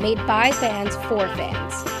fanzine made by fans for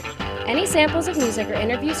fans. Any samples of music or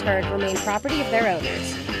interviews heard remain property of their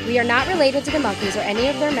owners. We are not related to the Monkees or any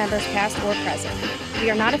of their members past or present. We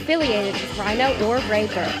are not affiliated with Rhino or Ray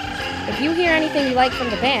Burke. If you hear anything you like from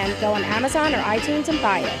the band, go on Amazon or iTunes and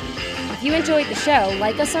buy it. If you enjoyed the show,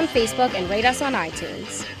 like us on Facebook and rate us on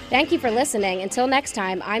iTunes. Thank you for listening. Until next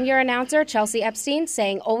time, I'm your announcer, Chelsea Epstein,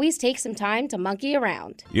 saying always take some time to monkey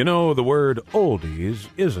around. You know, the word oldies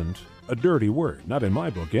isn't a dirty word, not in my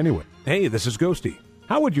book anyway. Hey, this is Ghosty.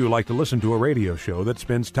 How would you like to listen to a radio show that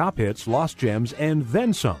spins top hits, lost gems, and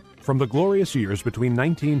then some from the glorious years between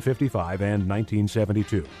 1955 and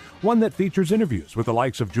 1972? One that features interviews with the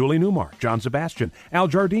likes of Julie Newmar, John Sebastian, Al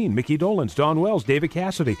Jardine, Mickey Dolenz, Don Wells, David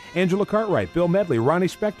Cassidy, Angela Cartwright, Bill Medley, Ronnie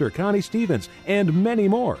Spector, Connie Stevens, and many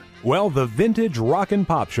more. Well, the Vintage Rockin'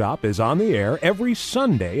 Pop Shop is on the air every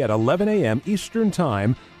Sunday at 11 a.m. Eastern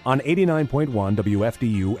Time on 89.1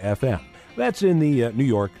 WFDU FM. That's in the New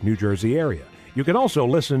York, New Jersey area. You can also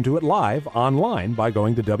listen to it live online by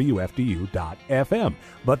going to WFDU.FM.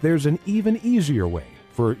 But there's an even easier way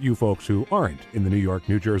for you folks who aren't in the New York,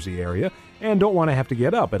 New Jersey area and don't want to have to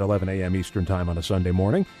get up at 11 a.m. Eastern Time on a Sunday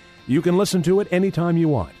morning. You can listen to it anytime you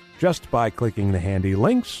want, just by clicking the handy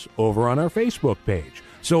links over on our Facebook page.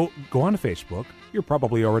 So go on to Facebook. You're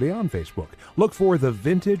probably already on Facebook. Look for the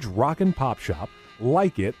Vintage Rockin' Pop Shop.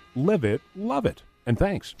 Like it, live it, love it. And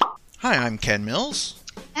thanks. Hi, I'm Ken Mills.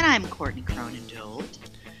 And I'm Courtney Cronin-Dold.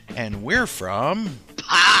 And we're from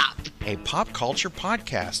Pop, a pop culture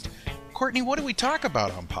podcast. Courtney, what do we talk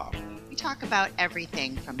about on Pop? We talk about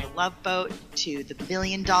everything from the Love Boat to the $1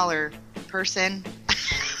 million person.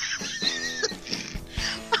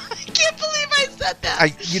 I can't believe I said that. I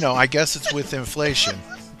guess it's with inflation.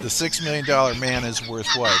 The $6 million man is worth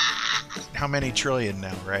what? How many trillion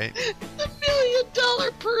now, right? The $1 million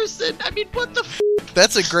person. I mean, what the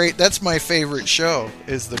That's my favorite show,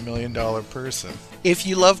 is the $1 million person. If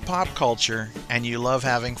you love pop culture and you love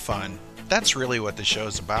having fun, that's really what the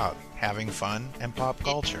show's about, having fun and pop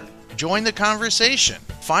culture. Join the conversation.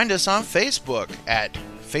 Find us on Facebook at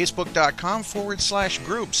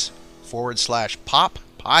facebook.com/groups/pop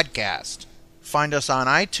podcast. Find us on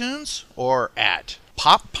iTunes or at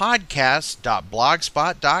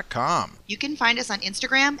poppodcast.blogspot.com. You can find us on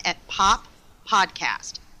Instagram at Pop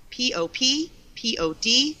Podcast.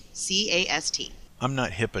 POPPODCAST. I'm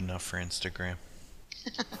not hip enough for Instagram.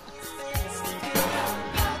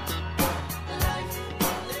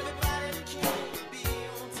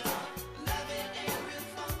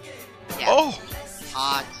 Yeah. Oh!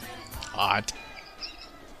 Hot.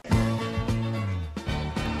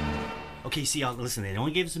 Okay, see, listen, they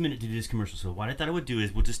only gave us a minute to do this commercial, so what I thought I would do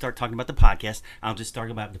is we'll just start talking about the podcast. I'll just start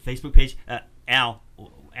about the Facebook page. Al,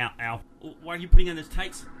 why are you putting on those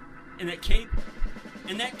tights and that cape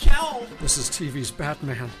and that cowl? This is TV's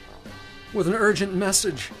Batman with an urgent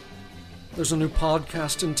message. There's a new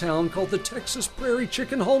podcast in town called the Texas Prairie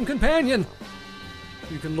Chicken Home Companion.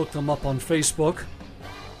 You can look them up on Facebook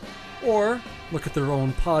or look at their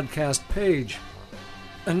own podcast page.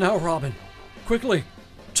 And now, Robin, quickly,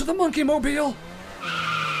 to the Monkey Mobile.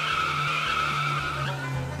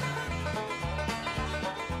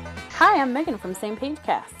 Hi, I'm Megan from Same Page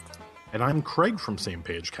Cast. And I'm Craig from Same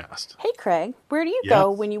Page Cast. Hey, Craig, where do you go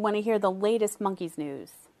when you want to hear the latest Monkees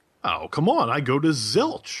news? Oh, come on, I go to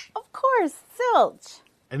Zilch. Of course, Zilch.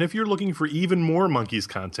 And if you're looking for even more Monkees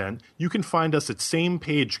content, you can find us at Same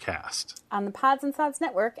Page Cast. On the Pods and Sods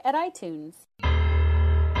Network at iTunes.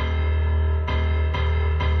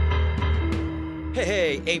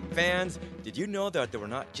 Hey, Ape fans! Did you know that there were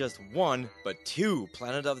not just one, but two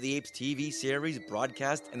Planet of the Apes TV series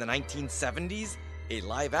broadcast in the 1970s? A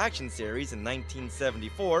live-action series in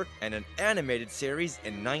 1974 and an animated series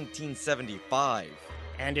in 1975.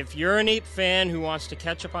 And if you're an ape fan who wants to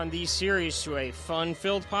catch up on these series through a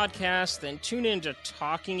fun-filled podcast, then tune in to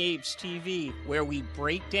Talking Apes TV, where we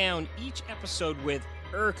break down each episode with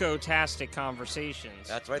Urco-tastic conversations.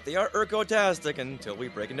 That's right, they are Urco-tastic until we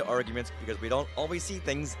break into arguments because we don't always see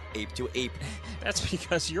things ape to ape. That's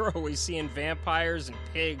because you're always seeing vampires and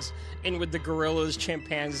pigs, and with the gorillas,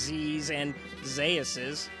 chimpanzees, and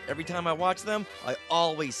Zeuses. Every time I watch them, I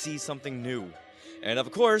always see something new. And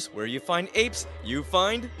of course, where you find apes, you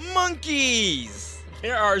find monkeys!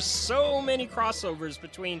 There are so many crossovers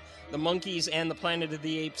between the Monkeys and the Planet of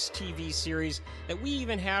the Apes TV series that we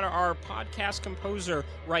even had our podcast composer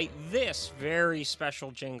write this very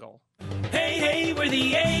special jingle. Hey, hey, we're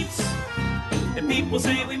the apes, and people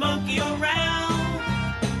say we monkey around,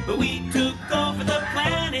 but we took over the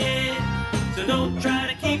planet, so don't try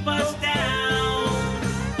to keep us down.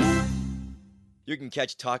 You can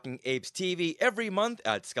catch Talking Apes TV every month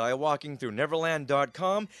at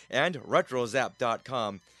skywalkingthroughneverland.com and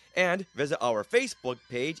retrozap.com. And visit our Facebook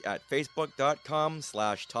page at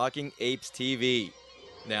facebook.com/talkingapestv.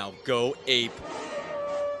 Now go ape!